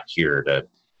 We're not here to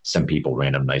some people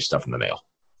random nice stuff in the mail.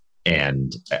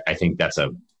 And I think that's a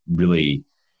really,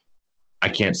 I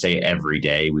can't say every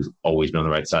day we've always been on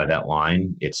the right side of that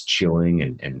line. It's chilling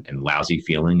and lousy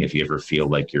feeling if you ever feel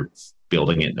like you're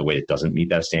building it in a way that doesn't meet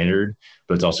that standard.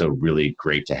 But it's also really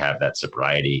great to have that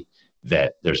sobriety,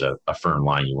 that there's a firm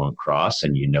line you won't cross,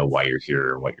 and you know why you're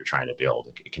here and what you're trying to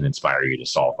build. It can inspire you to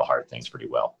solve the hard things pretty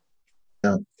well.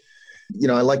 Yeah.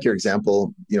 I like your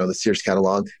example, the Sears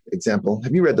catalog example.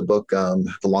 Have you read the book,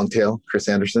 The Long Tail, Chris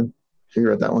Anderson? Have you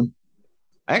read that one?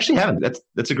 I actually haven't.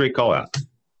 That's a great call out.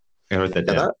 I wrote that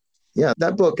down.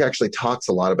 That book actually talks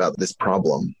a lot about this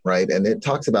problem, right? And it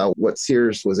talks about what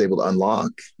Sears was able to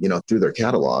unlock, through their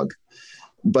catalog.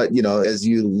 But, as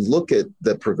you look at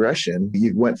the progression,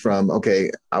 you went from,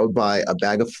 okay, I would buy a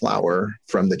bag of flour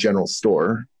from the general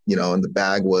store, and the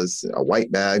bag was a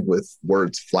white bag with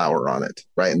words flour on it,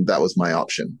 right? And that was my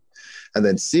option. And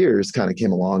then Sears kind of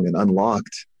came along and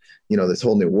unlocked, this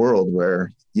whole new world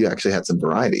where you actually had some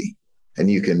variety. And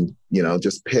you can,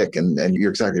 just pick, and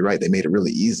you're exactly right. They made it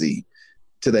really easy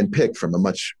to then pick from a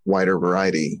much wider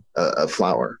variety of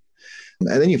flour.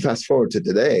 And then you fast forward to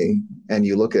today and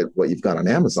you look at what you've got on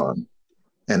Amazon,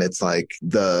 and it's like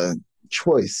the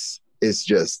choice is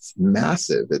just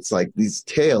massive. It's like these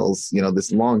tails,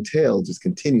 this long tail just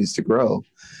continues to grow.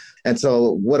 And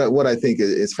so what I think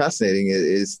is fascinating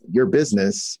is your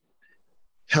business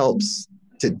helps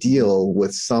to deal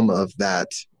with some of that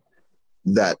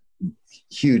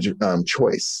huge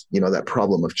choice, that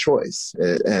problem of choice.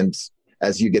 And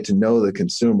as you get to know the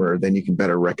consumer, then you can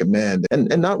better recommend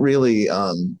and not really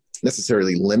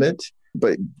necessarily limit,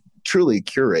 but truly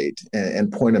curate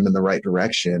and point them in the right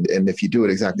direction. And if you do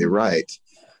it exactly right,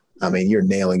 I mean, you're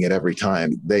nailing it every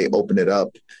time. They open it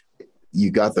up, you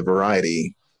got the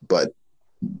variety, but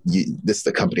this is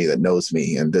the company that knows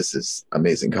me, and this is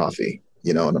amazing coffee,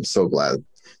 and I'm so glad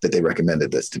that they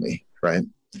recommended this to me, right?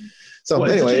 So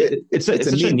anyway, it's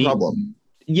a neat problem.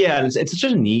 Yeah, it's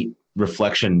such a neat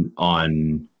reflection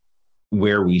on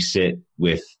where we sit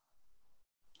with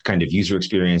kind of user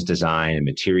experience design and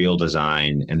material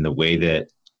design and the way that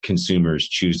consumers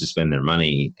choose to spend their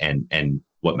money and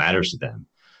what matters to them.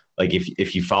 Like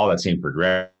if you follow that same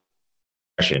progression,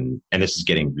 and this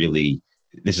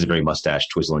is a very mustache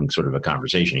twizzling sort of a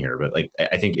conversation here, but like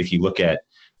I think if you look at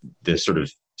the sort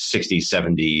of 60s,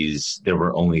 70s, there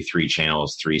were only 3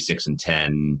 channels, 3, 6, and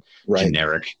 10, right.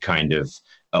 Generic kind of,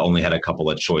 only had a couple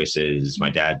of choices. My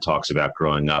dad talks about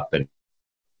growing up, and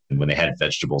when they had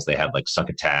vegetables, they had like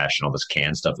succotash and all this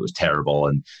canned stuff that was terrible,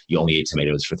 and you only ate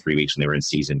tomatoes for 3 weeks when they were in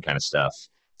season kind of stuff.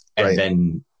 And right.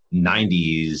 Then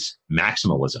 90s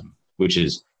maximalism, which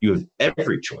is you have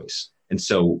every choice. And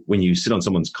so when you sit on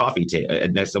someone's coffee table,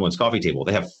 next to someone's coffee table,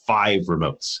 they have 5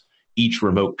 remotes. Each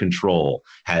remote control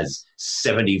has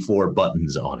 74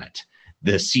 buttons on it.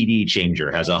 The CD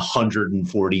changer has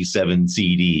 147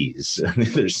 CDs.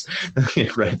 There's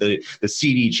right, the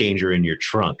CD changer in your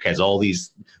trunk has all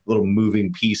these little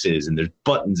moving pieces, and there's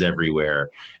buttons everywhere.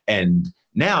 And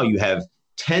now you have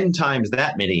 10 times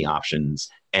that many options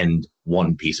and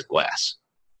 1 piece of glass,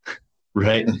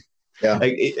 right? Yeah.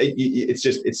 Like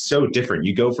it's so different.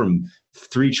 You go from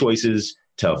 3 choices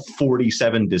to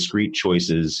 47 discrete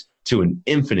choices to an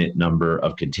infinite number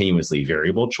of continuously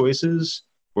variable choices,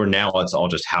 where now it's all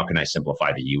just how can I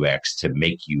simplify the UX to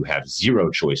make you have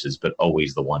 0 choices, but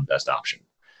always the one best option.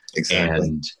 Exactly.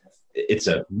 And it's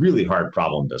a really hard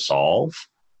problem to solve.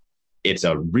 It's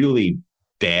a really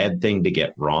bad thing to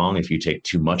get wrong if you take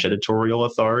too much editorial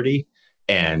authority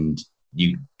and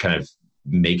you kind of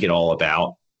make it all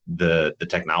about the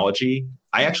technology.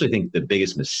 I actually think the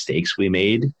biggest mistakes we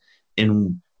made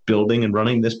in building and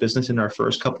running this business in our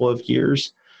first couple of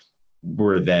years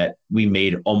were that we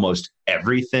made almost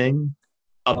everything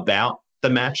about the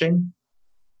matching.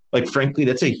 Like, frankly,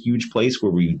 that's a huge place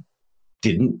where we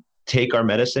didn't take our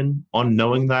medicine on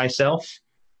knowing thyself.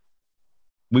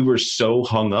 We were so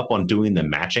hung up on doing the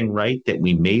matching right that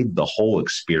we made the whole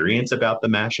experience about the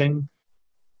matching.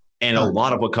 And a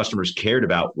lot of what customers cared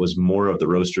about was more of the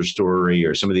roaster story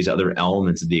or some of these other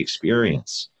elements of the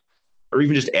experience, or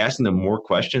even just asking them more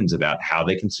questions about how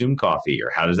they consume coffee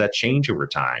or how does that change over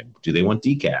time? Do they want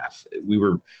decaf? We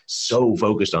were so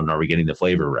focused on, are we getting the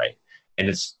flavor right? And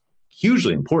it's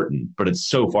hugely important, but it's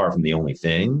so far from the only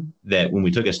thing that when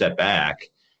we took a step back,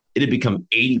 it had become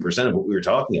 80% of what we were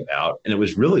talking about. And it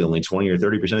was really only 20 or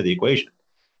 30% of the equation.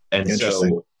 And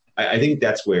so I think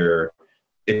that's where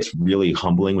it's really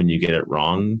humbling when you get it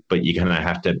wrong, but you kind of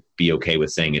have to be okay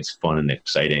with saying it's fun and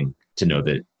exciting to know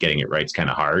that getting it right is kind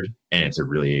of hard, and it's a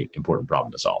really important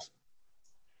problem to solve.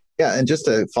 Yeah, and just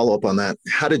to follow up on that,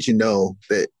 how did you know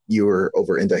that you were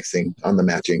over-indexing on the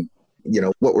matching?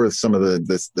 What were some of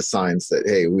the signs that,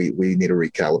 hey, we need to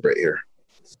recalibrate here?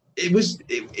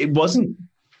 It wasn't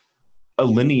a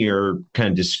linear kind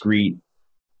of discrete.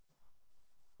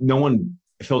 No one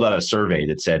filled out a survey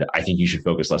that said, I think you should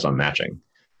focus less on matching.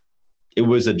 It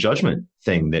was a judgment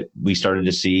thing that we started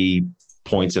to see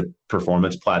points of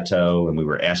performance plateau, and we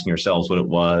were asking ourselves what it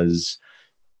was.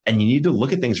 And you need to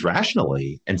look at things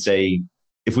rationally and say,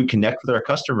 if we connect with our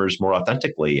customers more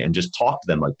authentically and just talk to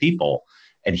them like people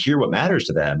and hear what matters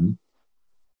to them,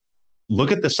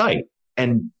 look at the site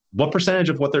and what percentage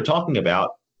of what they're talking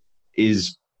about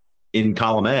is in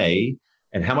column A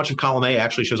and how much of column A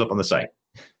actually shows up on the site,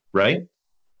 right?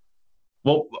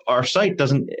 Well, our site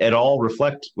doesn't at all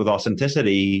reflect with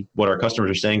authenticity what our customers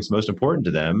are saying is most important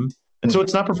to them. And so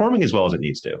it's not performing as well as it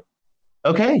needs to.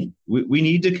 Okay, we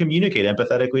need to communicate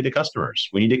empathetically to customers.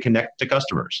 We need to connect to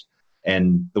customers.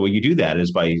 And the way you do that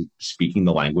is by speaking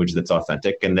the language that's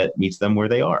authentic and that meets them where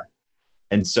they are.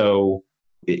 And so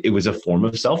it was a form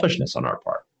of selfishness on our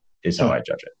part, is how I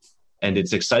judge it. And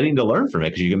it's exciting to learn from it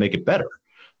because you can make it better.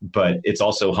 But it's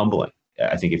also humbling.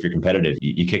 I think if you're competitive,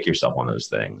 you kick yourself on those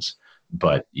things.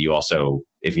 But you also,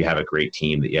 if you have a great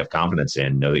team that you have confidence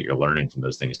in, know that you're learning from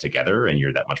those things together and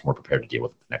you're that much more prepared to deal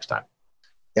with it the next time.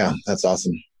 Yeah, that's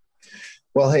awesome.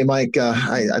 Well, hey, Mike,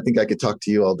 I think I could talk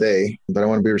to you all day, but I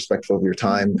want to be respectful of your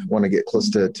time. I want to get close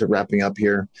to wrapping up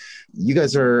here. You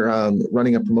guys are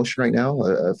running a promotion right now,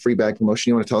 a free bag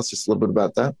promotion. You want to tell us just a little bit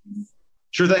about that?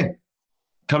 Sure thing.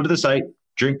 Come to the site,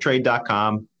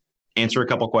 drinktrade.com, answer a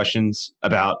couple questions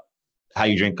about how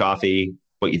you drink coffee,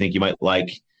 what you think you might like,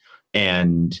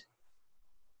 and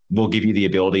we'll give you the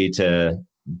ability to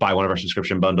buy one of our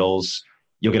subscription bundles.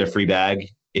 You'll get a free bag.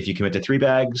 If you commit to 3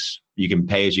 bags, you can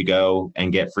pay as you go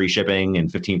and get free shipping and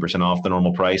 15% off the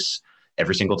normal price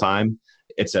every single time.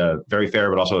 It's a very fair,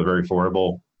 but also a very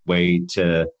affordable way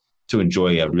to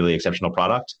enjoy a really exceptional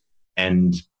product.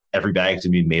 And every bag is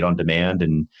going to be made on demand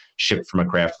and shipped from a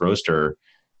craft roaster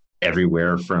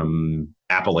everywhere from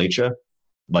Appalachia,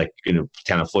 like in the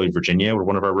town of Floyd, Virginia, where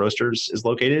one of our roasters is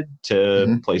located,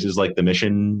 to places like the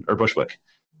Mission or Bushwick.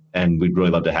 And we'd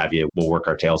really love to have you. We'll work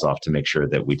our tails off to make sure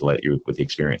that we delight you with the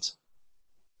experience.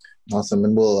 Awesome.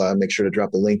 And we'll make sure to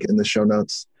drop a link in the show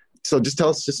notes. So just tell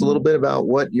us just a little bit about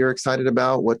what you're excited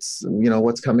about, what's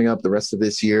coming up the rest of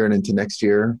this year and into next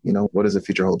year. What does the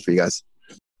future hold for you guys?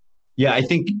 Yeah, I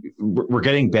think we're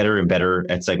getting better and better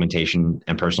at segmentation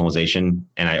and personalization.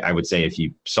 And I would say if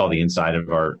you saw the inside of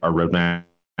our roadmap,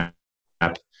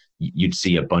 you'd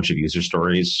see a bunch of user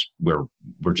stories where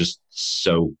we're just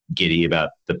so giddy about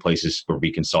the places where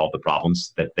we can solve the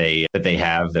problems that they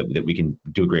have, that we can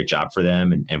do a great job for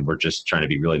them. And we're just trying to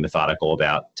be really methodical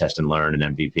about test and learn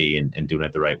and MVP and doing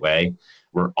it the right way.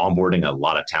 We're onboarding a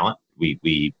lot of talent.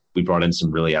 We brought in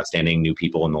some really outstanding new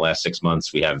people in the last 6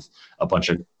 months. We have a bunch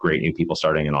of great new people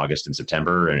starting in August and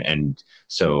September. And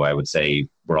so I would say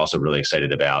we're also really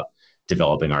excited about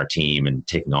developing our team and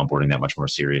taking onboarding that much more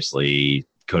seriously,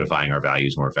 codifying our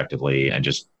values more effectively, and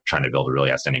just trying to build a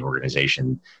really outstanding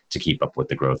organization to keep up with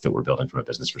the growth that we're building from a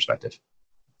business perspective.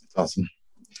 Awesome.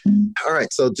 All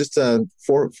right. So just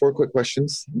four quick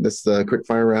questions. This quick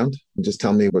fire round. Just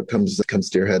tell me what comes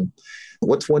to your head.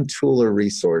 What's one tool or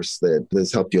resource that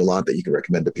has helped you a lot that you can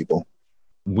recommend to people?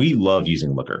 We love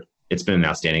using Looker. It's been an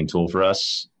outstanding tool for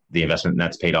us. The investment in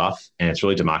that's paid off, and it's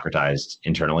really democratized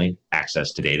internally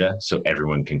access to data so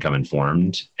everyone can come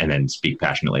informed and then speak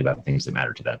passionately about the things that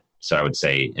matter to them. So I would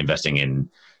say investing in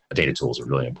a data tool is a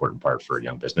really important part for a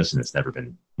young business, and it's never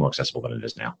been more accessible than it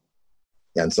is now.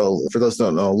 Yeah, and so for those who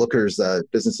don't know, Looker's a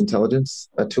business intelligence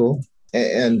tool,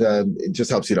 and it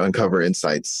just helps you to uncover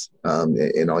insights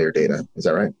in all your data. Is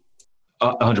that right?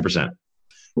 100%.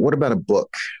 What about a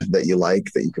book that you like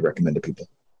that you could recommend to people?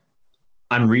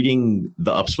 I'm reading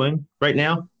The Upswing right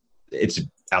now. It's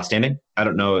outstanding. I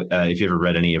don't know if you ever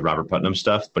read any of Robert Putnam's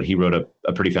stuff, but he wrote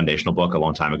a pretty foundational book a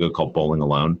long time ago called Bowling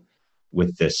Alone,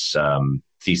 with this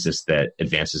thesis that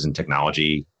advances in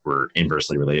technology were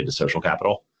inversely related to social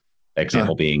capital.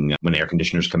 Example being when air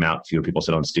conditioners come out, fewer people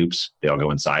sit on stoops. They all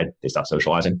go inside. They stop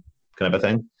socializing, kind of a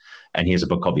thing. And he has a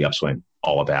book called The Upswing,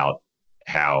 all about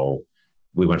how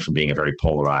we went from being a very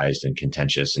polarized and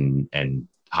contentious and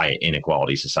high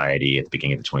inequality society at the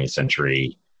beginning of the 20th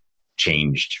century,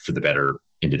 changed for the better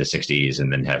into the 60s,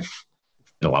 and then have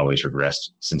in a lot of ways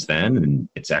regressed since then. And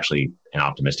it's actually an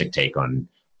optimistic take on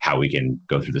how we can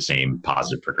go through the same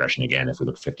positive progression again if we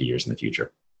look 50 years in the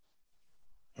future.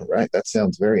 All right. That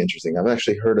sounds very interesting. I've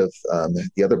actually heard of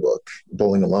the other book,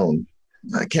 Bowling Alone.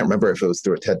 I can't remember if it was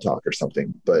through a TED Talk or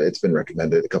something, but it's been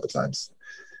recommended a couple of times.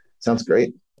 Sounds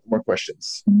great. More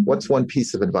questions. What's one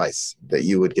piece of advice that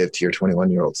you would give to your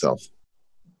 21-year-old self?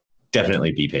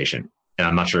 definitely be patient. And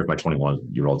I'm not sure if my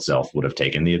 21-year-old self would have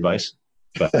taken the advice,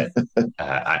 but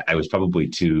I was probably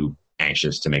too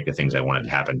anxious to make the things I wanted to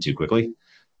happen too quickly.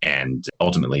 And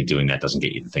ultimately doing that doesn't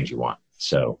get you the things you want.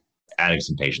 So adding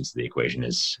some patience to the equation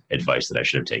is advice that I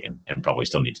should have taken and probably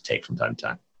still need to take from time to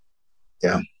time.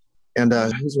 Yeah. And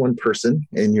who's one person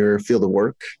in your field of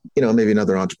work, maybe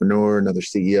another entrepreneur, another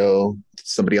CEO,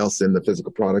 somebody else in the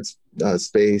physical products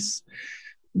space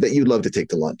that you'd love to take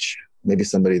to lunch? Maybe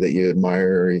somebody that you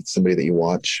admire or somebody that you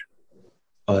watch?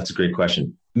 Oh, that's a great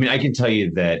question. I mean, I can tell you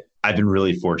that I've been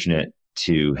really fortunate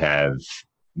to have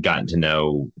gotten to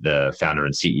know the founder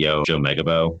and CEO, Joe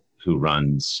Megabo, who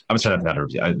runs, I'm sorry, not the founder,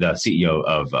 the CEO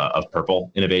of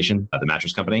Purple Innovation, the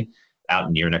mattress company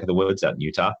out near neck of the woods out in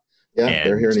Utah. Yeah, and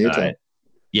they're here in Utah.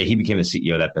 Yeah, he became the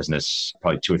CEO of that business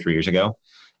probably 2 or 3 years ago.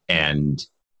 And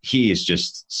he is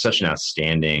just such an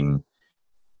outstanding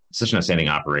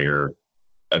operator,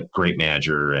 a great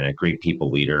manager, and a great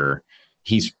people leader.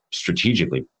 He's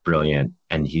strategically brilliant,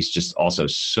 and he's just also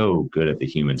so good at the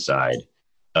human side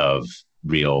of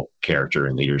real character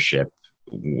and leadership.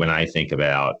 When I think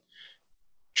about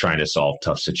trying to solve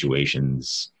tough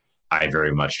situations, I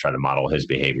very much try to model his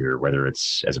behavior, whether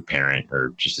it's as a parent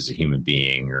or just as a human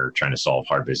being or trying to solve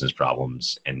hard business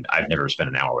problems. And I've never spent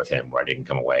an hour with him where I didn't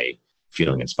come away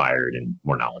feeling inspired and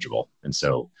more knowledgeable. And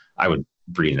so I would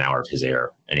breathe an hour of his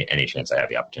air any chance I have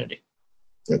the opportunity.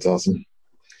 That's awesome.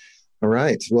 All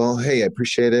right. Well, hey, I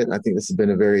appreciate it. I think this has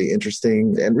been a very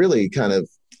interesting and really kind of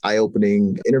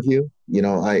eye-opening interview.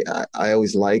 I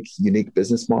always like unique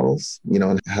business models,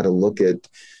 and how to look at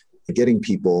getting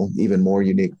people even more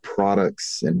unique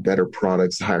products and better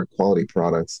products, higher quality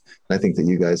products. And I think that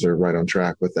you guys are right on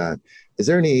track with that. Is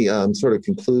there any sort of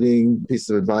concluding piece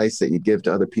of advice that you give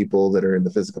to other people that are in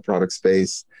the physical product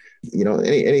space?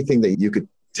 Anything that you could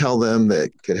tell them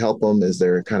that could help them as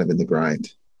they're kind of in the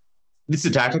grind? This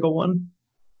is a tactical one.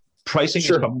 Pricing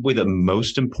Sure. is probably the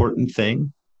most important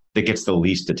thing that gets the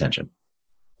least attention.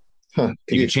 Huh.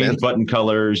 You can change button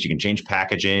colors, you can change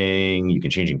packaging, you can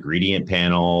change ingredient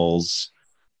panels.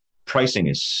 Pricing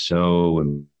is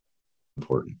so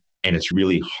important, and it's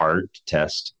really hard to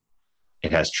test.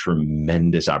 It has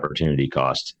tremendous opportunity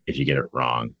cost if you get it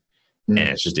wrong, and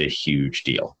it's just a huge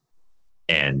deal.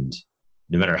 And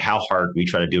no matter how hard we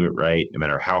try to do it right, no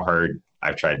matter how hard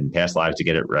I've tried in past lives to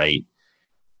get it right,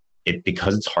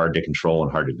 because it's hard to control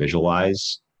and hard to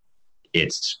visualize,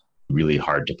 it's really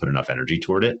hard to put enough energy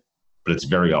toward it. But it's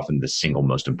very often the single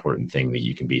most important thing that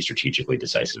you can be strategically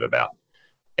decisive about.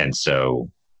 And so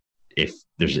if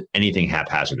there's anything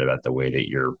haphazard about the way that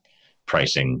you're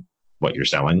pricing what you're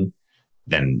selling,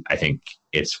 then I think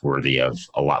it's worthy of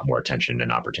a lot more attention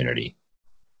and opportunity.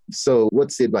 So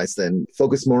what's the advice then?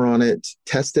 Focus more on it,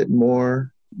 test it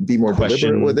more, be more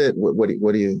deliberate with it?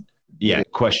 What do you... Yeah,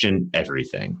 question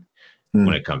everything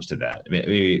when it comes to that.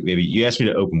 Maybe you asked me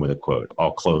to open with a quote.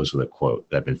 I'll close with a quote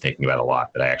that I've been thinking about a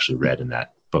lot that I actually read in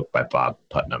that book by Bob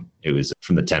Putnam. It was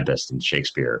from The Tempest in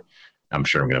Shakespeare. I'm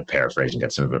sure I'm going to paraphrase and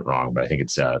get some of it wrong, but I think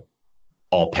it's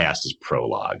all past is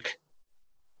prologue.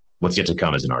 What's yet to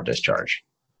come is in our discharge,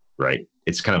 right?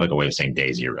 It's kind of like a way of saying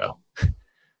day zero.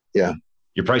 Yeah.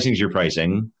 Your pricing is your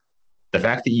pricing. The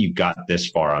fact that you got this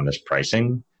far on this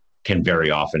pricing can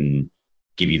very often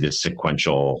give you this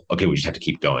sequential, okay, we just have to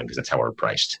keep going because that's how we're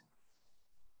priced.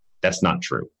 That's not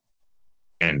true.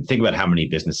 And think about how many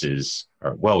businesses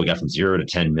are, well, we got from 0 to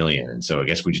 10 million. And so I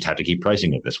guess we just have to keep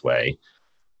pricing it this way.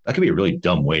 That could be a really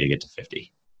dumb way to get to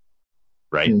 50,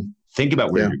 right? Think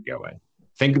about where you're going.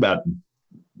 Think about,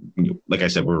 like I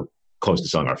said, we're close to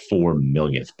selling our 4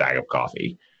 millionth bag of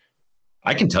coffee.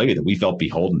 I can tell you that we felt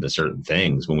beholden to certain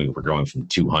things when we were going from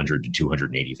 200 to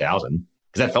 280,000,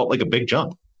 because that felt like a big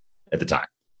jump at the time.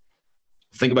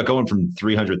 Think about going from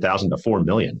 300,000 to 4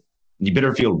 million. You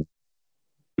better feel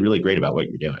really great about what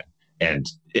you're doing. And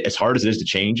as hard as it is to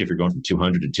change, if you're going from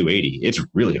 200 to 280, it's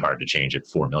really hard to change at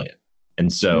 4 million.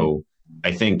 And so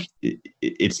I think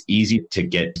it's easy to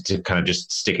get to kind of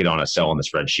just stick it on a cell on the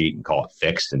spreadsheet and call it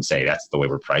fixed and say, that's the way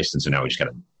we're priced. And so now we just got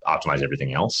to optimize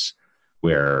everything else.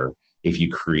 Where if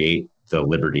you create the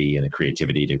liberty and the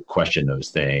creativity to question those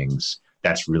things,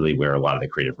 that's really where a lot of the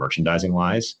creative merchandising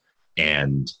lies.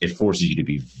 And it forces you to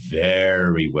be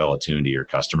very well attuned to your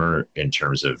customer in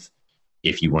terms of,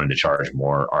 if you wanted to charge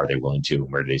more, are they willing to,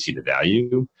 and where do they see the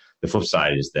value? The flip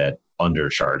side is that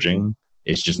undercharging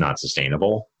is just not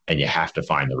sustainable, and you have to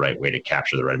find the right way to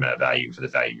capture the right amount of value for the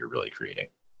value you're really creating.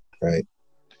 Right.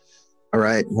 All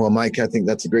right. Well, Mike, I think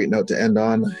that's a great note to end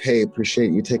on. Hey,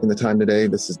 appreciate you taking the time today.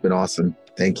 This has been awesome.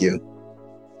 Thank you.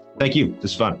 Thank you.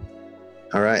 This is fun.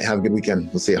 All right. Have a good weekend.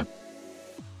 We'll see you.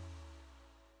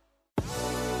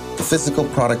 The Physical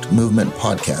Product Movement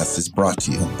Podcast is brought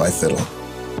to you by Fiddle.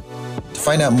 To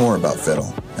find out more about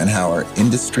Fiddle and how our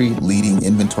industry-leading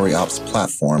inventory ops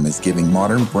platform is giving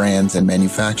modern brands and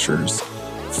manufacturers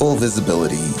full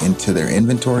visibility into their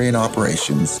inventory and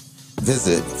operations,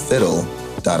 visit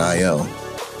fiddle.io.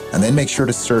 And then make sure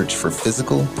to search for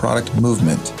Physical Product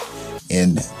Movement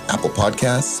in Apple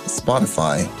Podcasts,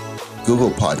 Spotify,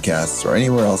 Google Podcasts, or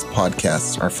anywhere else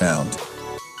podcasts are found.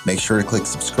 Make sure to click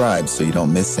subscribe so you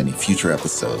don't miss any future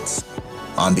episodes.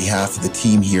 On behalf of the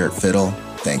team here at Fiddle,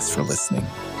 thanks for listening.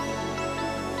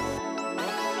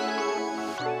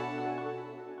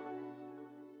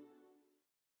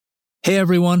 Hey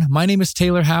everyone, my name is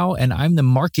Taylor Howe and I'm the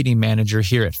marketing manager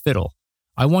here at Fiddle.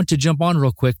 I want to jump on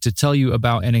real quick to tell you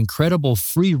about an incredible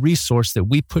free resource that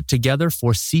we put together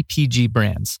for CPG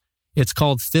brands. It's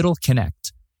called Fiddle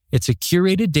Connect. It's a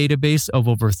curated database of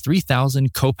over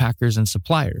 3,000 co-packers and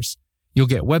suppliers. You'll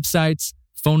get websites,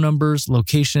 phone numbers,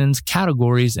 locations,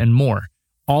 categories, and more,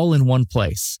 all in one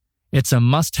place. It's a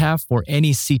must-have for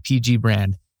any CPG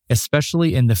brand,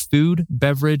 especially in the food,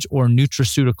 beverage, or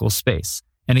nutraceutical space.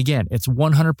 And again, it's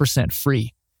 100%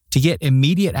 free. To get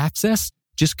immediate access,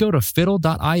 just go to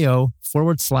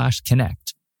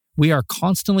fiddle.io/connect. We are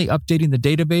constantly updating the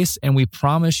database and we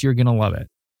promise you're going to love it.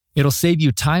 It'll save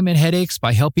you time and headaches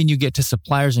by helping you get to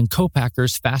suppliers and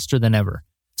co-packers faster than ever.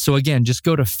 So again, just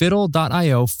go to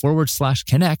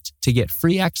fiddle.io/connect to get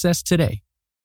free access today.